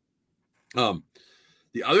sure.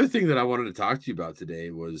 The other thing that I wanted to talk to you about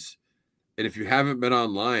today was, and if you haven't been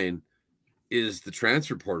online, is the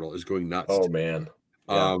transfer portal is going nuts. Oh man.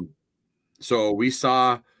 So we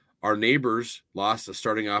saw our neighbors lost a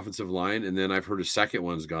starting offensive line, and then I've heard a second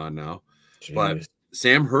one's gone now. Jeez. But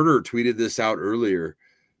Sam Herder tweeted this out earlier.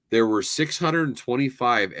 There were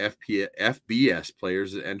 625 FBS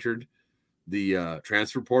players that entered the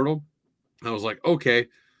transfer portal. I was like, okay,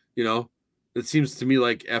 it seems to me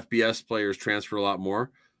like FBS players transfer a lot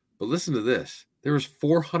more. But listen to this. There was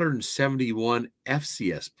 471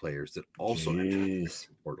 FCS players that also entered the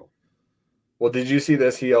transfer portal. Well, did you see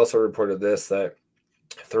this? He also reported this, that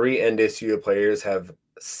 3 NDSU players have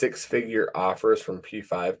 6-figure offers from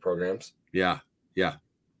P5 programs. Yeah.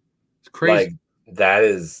 It's crazy. Like that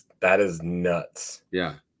is nuts.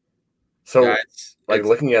 Yeah. So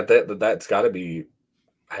looking at that's got to be,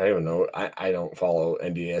 I don't even know. I don't follow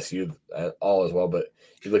NDSU at all as well, but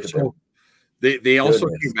you look at they also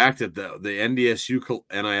came back to the NDSU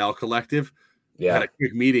NIL collective. Had a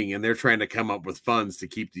quick meeting, and they're trying to come up with funds to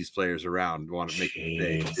keep these players around. Want to make it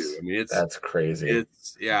big too. I mean, that's crazy.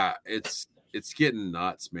 It's getting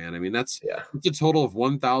nuts, man. I mean, it's a total of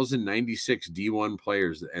 1,096 D1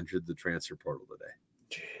 players that entered the transfer portal today.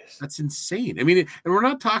 Jeez. That's insane. I mean, and we're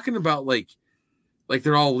not talking about like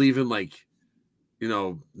they're all leaving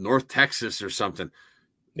North Texas or something.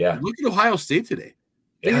 Yeah. Look at Ohio State today.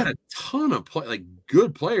 They had a ton of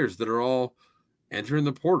good players that are all entering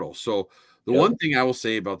the portal. So the one thing I will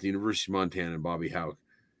say about the University of Montana and Bobby Houck,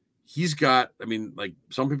 he's got, I mean, like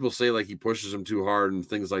some people say like he pushes them too hard and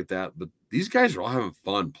things like that, but these guys are all having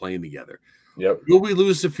fun playing together. Yep. Will we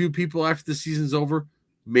lose a few people after the season's over?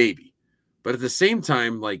 Maybe. But at the same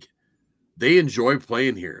time, like they enjoy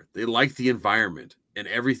playing here. They like the environment and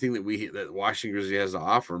everything that Washington Grizzly has to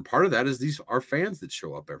offer. And part of that is these are fans that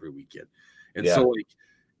show up every weekend. And so like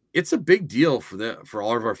it's a big deal for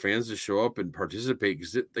all of our fans to show up and participate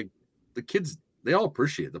because the kids, they all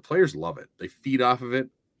appreciate it. The players love it. They feed off of it.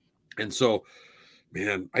 And so,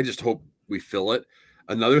 man, I just hope we fill it.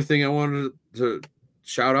 Another thing I wanted to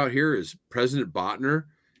shout out here is President Botner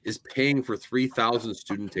is paying for 3,000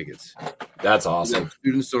 student tickets. That's awesome.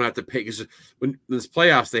 Students don't have to pay because when there's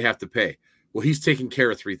playoffs, they have to pay. Well, he's taking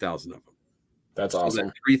care of 3,000 of them. That's awesome.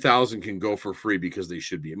 So 3,000 can go for free because they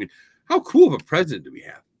should be. I mean, how cool of a president do we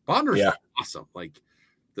have? Botner's awesome. Like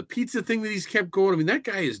the pizza thing that he's kept going. I mean, that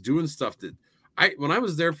guy is doing stuff that when I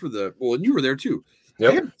was there and you were there too. I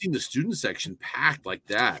haven't seen the student section packed like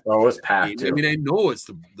that. Oh, it's packed. I mean, I know it's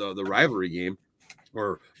the rivalry game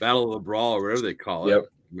or Battle of the Brawl or whatever they call it. Yep.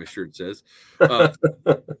 My shirt says. But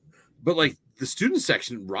like the student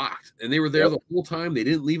section rocked, and they were there the whole time. They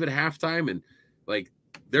didn't leave at halftime, and like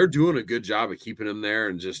they're doing a good job of keeping them there,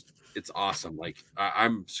 and just it's awesome. Like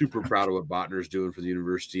I'm super proud of what Botner's doing for the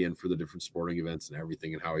university and for the different sporting events and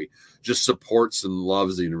everything, and how he just supports and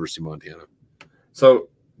loves the University of Montana. So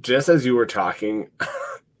just as you were talking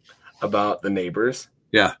about the neighbors,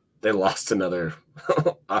 they lost another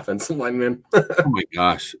offensive lineman. Oh my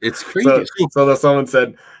gosh, it's crazy. So someone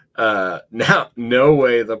said, now no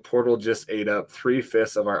way the portal just ate up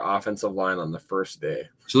 3/5 of our offensive line on the first day.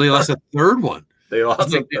 So they lost a third one. They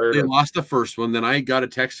lost a third. They lost the first one. Then I got a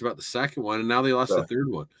text about the second one, and now they lost the third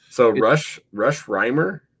one. So Rush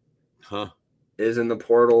Reimer is in the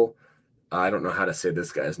portal. I don't know how to say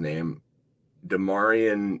this guy's name.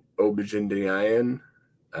 Damarian Obajandian.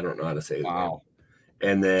 I don't know how to say his name.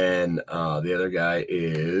 And then the other guy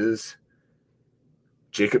is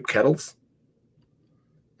Jacob Kettles.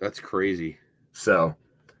 That's crazy. So,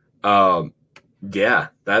 yeah,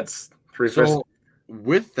 that's pretty. So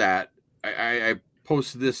with that, I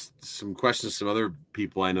posted some questions to some other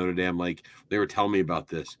people I know today. I'm like, they were telling me about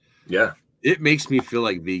this. Yeah. It makes me feel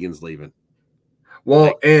like Vegan's leaving.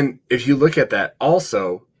 Well, and if you look at that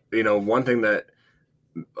also, one thing that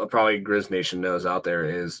probably Grizz Nation knows out there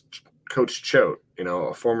is Coach Choate,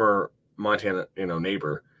 a former Montana,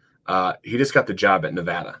 neighbor. He just got the job at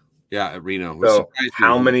Nevada. Yeah, at Reno. So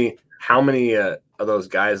how many of those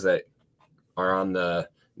guys that are on the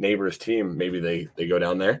neighbors team, maybe they go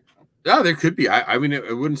down there? Yeah, there could be. I mean,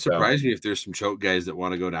 it wouldn't surprise me if there's some Choate guys that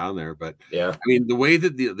want to go down there. But yeah, I mean, the way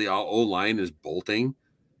that the O-line is bolting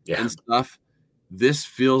and stuff, this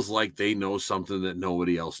feels like they know something that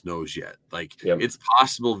nobody else knows yet. Like it's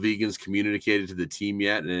possible Vegan's communicated to the team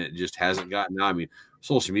yet, and it just hasn't gotten out. I mean,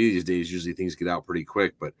 social media these days, usually things get out pretty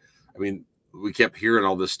quick. But I mean, we kept hearing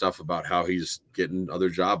all this stuff about how he's getting other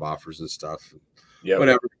job offers and stuff. Yeah,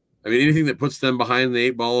 whatever. I mean, anything that puts them behind the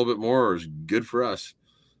 8 ball a little bit more is good for us.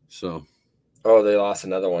 So, they lost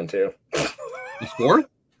another one too. Fourth?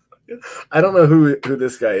 I don't know who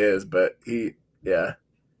this guy is, but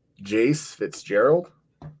Jace Fitzgerald.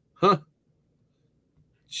 Huh.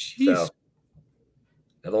 Jeez. So,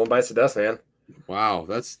 another one bites the dust, man. Wow,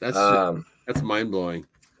 that's mind blowing.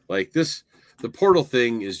 Like the portal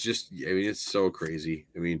thing is just, I mean, it's so crazy.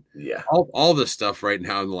 I mean, all this stuff right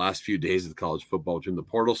now in the last few days of college football, between the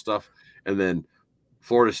portal stuff and then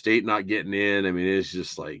Florida State not getting in. I mean, it's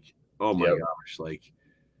just like, oh my gosh, like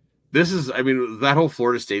this is, I mean, that whole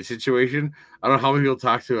Florida State situation. I don't know how many people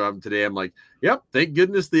talk to him today. I'm like, yep, thank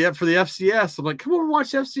goodness for the FCS. I'm like, come over and watch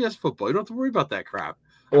FCS football. You don't have to worry about that crap.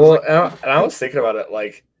 Well, and I was thinking about it,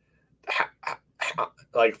 like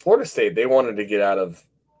Florida State, they wanted to get out of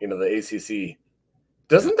the ACC.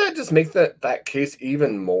 Doesn't that just make that case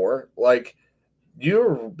even more? Like,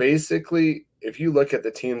 you're basically, if you look at the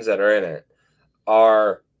teams that are in it,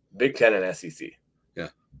 are Big Ten and SEC. Yeah.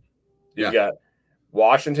 You've got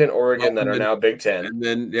Washington, Oregon that are now Big Ten. And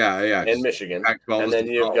then, and Michigan. And then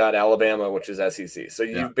you've got Alabama, which is SEC. So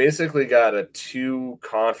you've basically got a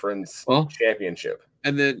 2-conference championship.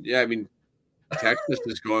 And then, I mean, Texas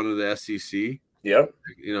is going to the SEC. Yep.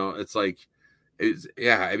 It's like,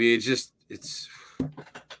 I mean,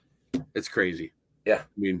 it's crazy. Yeah.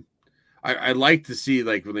 I mean, I'd like to see,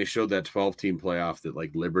 like, when they showed that 12-team playoff that,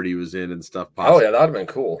 like, Liberty was in and stuff. Possibly. Oh, yeah, that would have been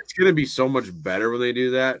cool. It's going to be so much better when they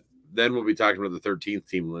do that. Then we'll be talking about the 13th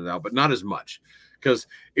team now, but not as much. Because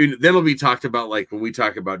then it'll be talked about, like, when we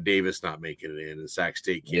talk about Davis not making it in and Sac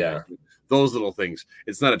State. Those little things.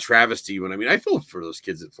 It's not a travesty when, I mean, I feel for those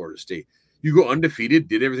kids at Florida State. You go undefeated,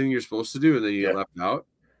 did everything you're supposed to do, and then you get left out.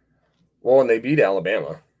 Well, and they beat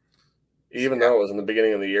Alabama. Even though it was in the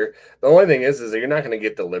beginning of the year. The only thing is that you're not going to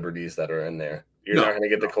get the Liberties that are in there. You're not going to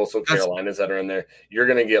get the Coastal Carolinas that are in there. You're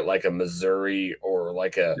going to get like a Missouri or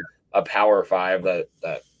like a Power 5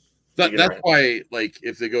 that's why, like,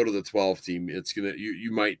 if they go to the 12 team, it's gonna you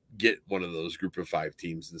might get one of those group of 5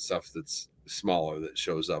 teams and stuff that's smaller that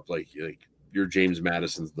shows up, like your James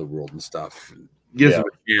Madison's of the world and stuff. And gives them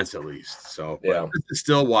a chance at least. So this is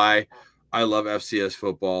still why I love FCS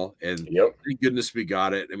football, and thank goodness we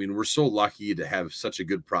got it. I mean, we're so lucky to have such a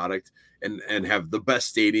good product and have the best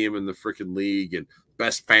stadium in the freaking league and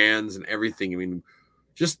best fans and everything. I mean,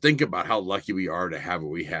 just think about how lucky we are to have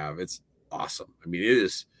what we have. It's awesome. I mean,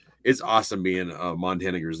 it's awesome being a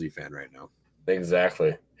Montana Grizzly fan right now.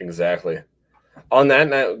 Exactly. On that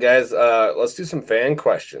note, guys, let's do some fan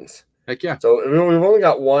questions. Heck yeah. So we've only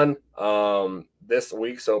got one this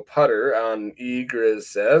week. So Putter on eGriz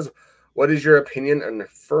says, what is your opinion on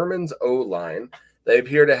Furman's O-line? They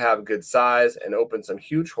appear to have good size and open some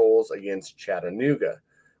huge holes against Chattanooga.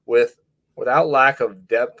 Without lack of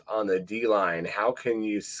depth on the D-line, how can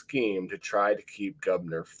you scheme to try to keep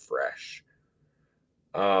Gubner fresh?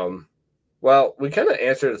 Well, we kind of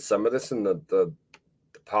answered some of this in the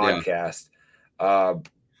podcast.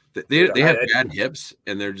 They have bad hips,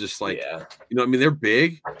 and they're just like, I mean, they're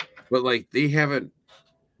big, but like they haven't.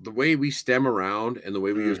 The way we stem around and the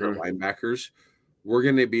way we use our linebackers, we're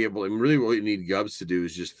going to be able. And really, what we need Gubs to do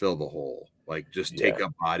is just fill the hole. like just take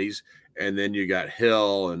up bodies. And then you got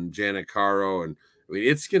Hill and Janicaro, and I mean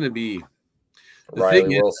it's going to be the Riley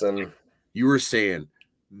thing Wilson. Is, you were saying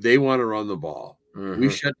they want to run the ball. We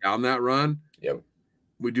shut down that run. Yep.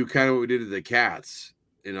 We do kind of what we did to the Cats,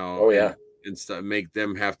 you know. Oh yeah. And stuff, make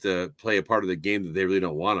them have to play a part of the game that they really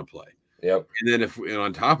don't want to play. Yep. And then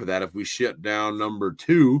on top of that, if we shut down number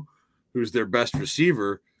 2, who's their best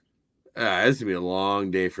receiver, it's gonna be a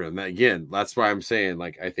long day for them. Again, that's why I'm saying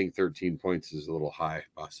like I think 13 points is a little high,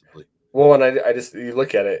 possibly. Well, and I just you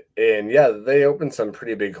look at it, and yeah, they opened some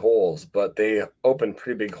pretty big holes, but they opened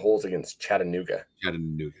pretty big holes against Chattanooga.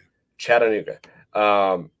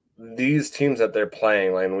 These teams that they're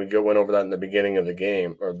playing, like, and we went over that in the beginning of the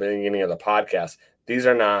game or beginning of the podcast. These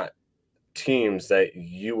are not teams that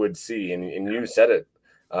you would see, and you said it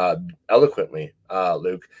eloquently,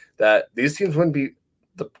 Luke, that these teams wouldn't be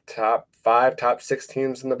the top 5, top 6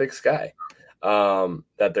 teams in the Big Sky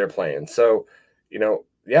that they're playing. So, you know,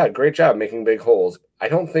 yeah, great job making big holes. I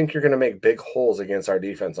don't think you're going to make big holes against our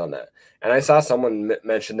defense on that. And I saw someone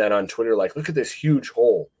mention that on Twitter, like, look at this huge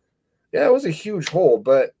hole. Yeah, it was a huge hole,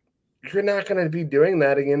 but you're not going to be doing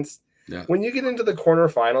that against when you get into the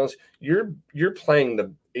quarterfinals. You're playing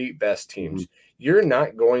the 8 best teams. You're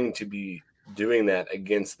not going to be doing that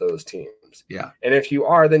against those teams. Yeah. And if you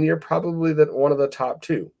are, then you're probably one of the top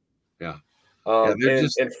 2. Yeah.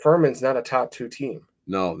 And Furman's not a top 2 team.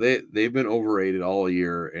 No, they've been overrated all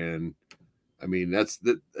year, and I mean that's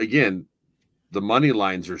again, the money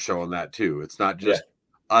lines are showing that too. It's not just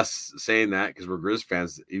us saying that because we're Grizz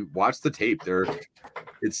fans. You watch the tape; they're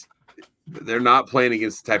not playing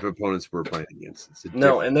against the type of opponents we're playing against.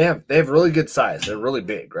 And they have really good size. They're really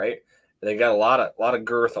big, right? They got a lot of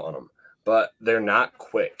girth on them, but they're not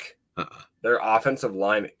quick. Their offensive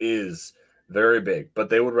line is very big, but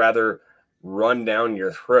they would rather run down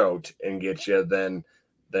your throat and get you than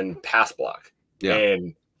pass block. Yeah.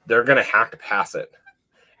 And they're going to have to pass it.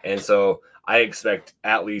 And so I expect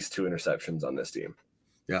at least 2 interceptions on this team.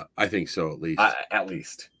 Yeah, I think so, at least. At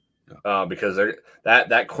least. Yeah. Because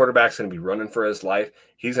that quarterback's going to be running for his life.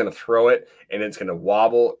 He's going to throw it, and it's going to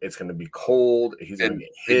wobble. It's going to be cold. He's going to get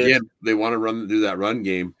hit. Again, they want to do that run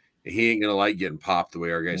game. He ain't going to like getting popped the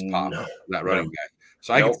way our guys pop that running back.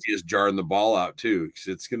 So I can see us jarring the ball out too, because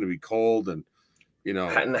it's going to be cold, and you know.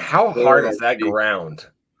 And how hard is that ground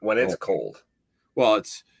when it's cold? Well,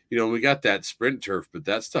 it's we got that sprint turf, but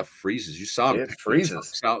that stuff freezes. You saw it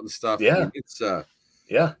freezes out and stuff. Yeah, I mean, it's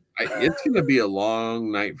it's going to be a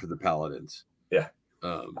long night for the Paladins. Yeah.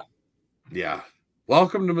 Yeah.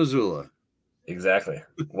 Welcome to Missoula. Exactly.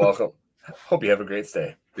 Welcome. Hope you have a great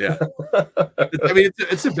stay. Yeah. I mean,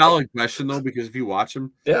 it's a valid question though, because if you watch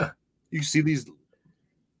them, you see these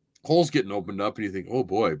holes getting opened up and you think, oh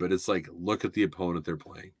boy, but it's like, look at the opponent they're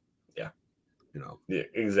playing. Yeah. Yeah,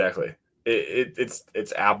 exactly.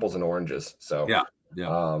 It's apples and oranges. So yeah.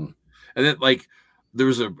 And then like there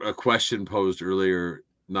was a question posed earlier,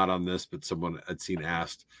 not on this, but someone I'd seen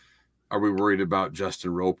asked, are we worried about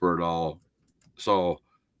Justin Roper at all? So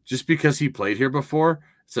just because he played here before,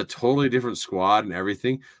 it's a totally different squad and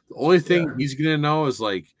everything. The only thing he's gonna know is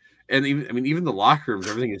like, and even the locker rooms,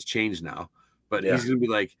 everything has changed now. But he's gonna be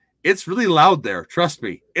like, it's really loud there. Trust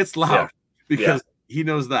me, it's loud because he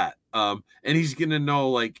knows that. And he's gonna know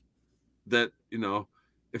like that.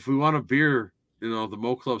 If we want a beer, the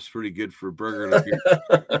Mo Club's pretty good for a burger and a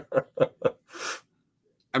beer.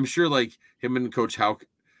 I'm sure like him and Coach Houck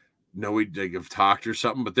know we have talked or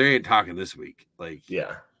something, but they ain't talking this week. Like,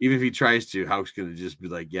 even if he tries to, Houck's gonna just be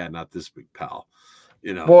like, yeah, not this week, pal.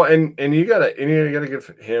 Well, and you gotta give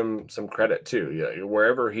him some credit too. Yeah,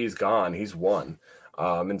 wherever he's gone, he's won.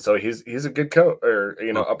 And so he's a good coach, or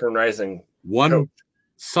up and rising coach.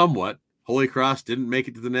 Somewhat. Holy Cross didn't make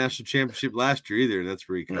it to the national championship last year either, and that's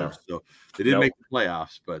where he comes. No. So they didn't make the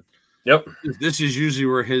playoffs, but this is usually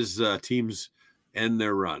where his teams end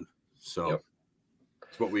their run. So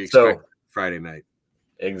that's what we expect Friday night.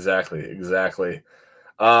 Exactly.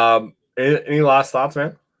 Any last thoughts,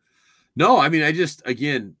 man? No, I mean,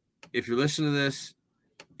 again, if you're listening to this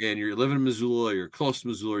and you're living in Missoula, or you're close to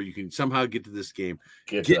Missoula, you can somehow get to this game.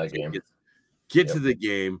 Get to the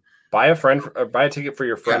game. Buy a ticket for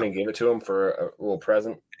your friend and give it to him for a little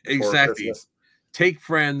present. Exactly. Christmas. Take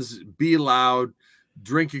friends, be loud,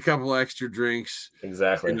 drink a couple extra drinks.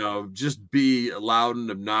 Exactly. Just be loud and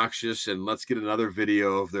obnoxious, and let's get another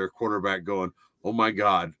video of their quarterback going, oh my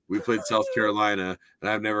God, we played South Carolina, and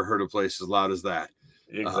I've never heard a place as loud as that.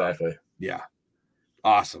 Exactly.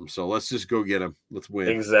 Awesome. So let's just go get them. Let's win.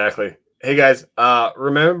 Exactly. Hey guys,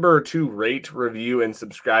 remember to rate, review, and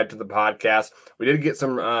subscribe to the podcast. We did get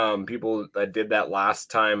some people that did that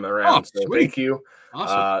last time around. So thank you.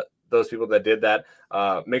 Awesome. those people that did that.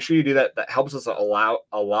 Make sure you do that. That helps us a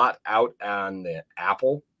lot out on the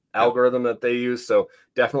Apple algorithm that they use. So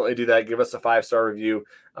definitely do that. Give us a 5-star review.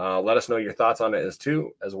 Let us know your thoughts on it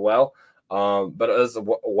as well. But as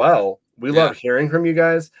well, we love hearing from you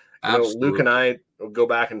guys. You know, Luke and I go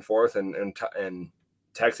back and forth and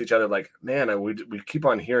text each other like, man, we keep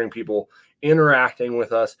on hearing people interacting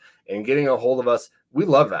with us and getting a hold of us. We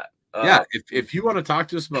love that. If you want to talk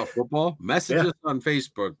to us about football, message us on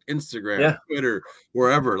Facebook, Instagram, Twitter,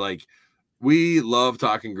 wherever. Like, we love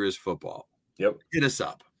talking Grizz football. Yep. Hit us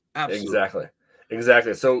up. Absolutely.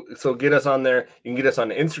 Exactly. So get us on there. You can get us on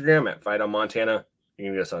Instagram at Fight on Montana. You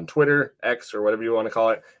can get us on Twitter, X, or whatever you want to call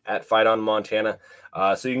it, at Fight on Montana.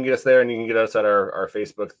 So you can get us there, and you can get us at our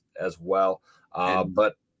Facebook as well.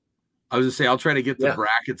 But I was going to say, I'll try to get the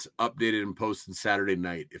brackets updated and posted Saturday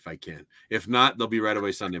night if I can. If not, they'll be right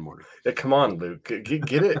away Sunday morning. Come on, Luke.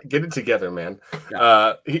 Get it together, man.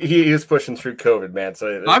 He is pushing through COVID, man.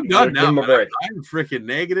 So I'm done now. I'm freaking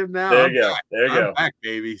negative now. There you go. I'm back,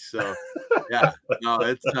 baby. So,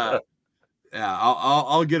 it's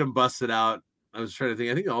I'll get them busted out. I was trying to think.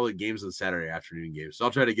 I think all the games on Saturday afternoon games. So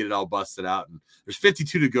I'll try to get it all busted out. And there's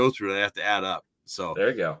 52 to go through. I have to add up. So there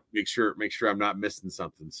you go. Make sure I'm not missing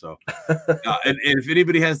something. So, and if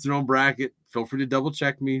anybody has their own bracket, feel free to double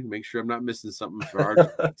check me. Make sure I'm not missing something for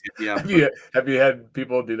our. Have you had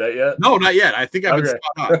people do that yet? No, not yet. I think I've been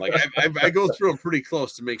spot on. Like I go through them pretty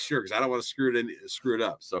close to make sure because I don't want to screw it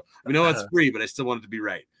up. So I know it's free, but I still want it to be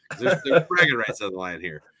right. There's bragging rights on the line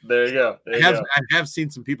here. There you go. I have seen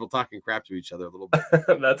some people talking crap to each other a little bit.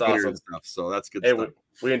 That's awesome stuff. So that's good stuff.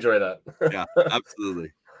 We enjoy that. Yeah,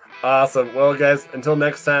 absolutely. Awesome. Well, guys, until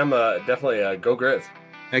next time, definitely go Grizz.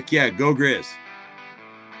 Heck yeah, go Grizz.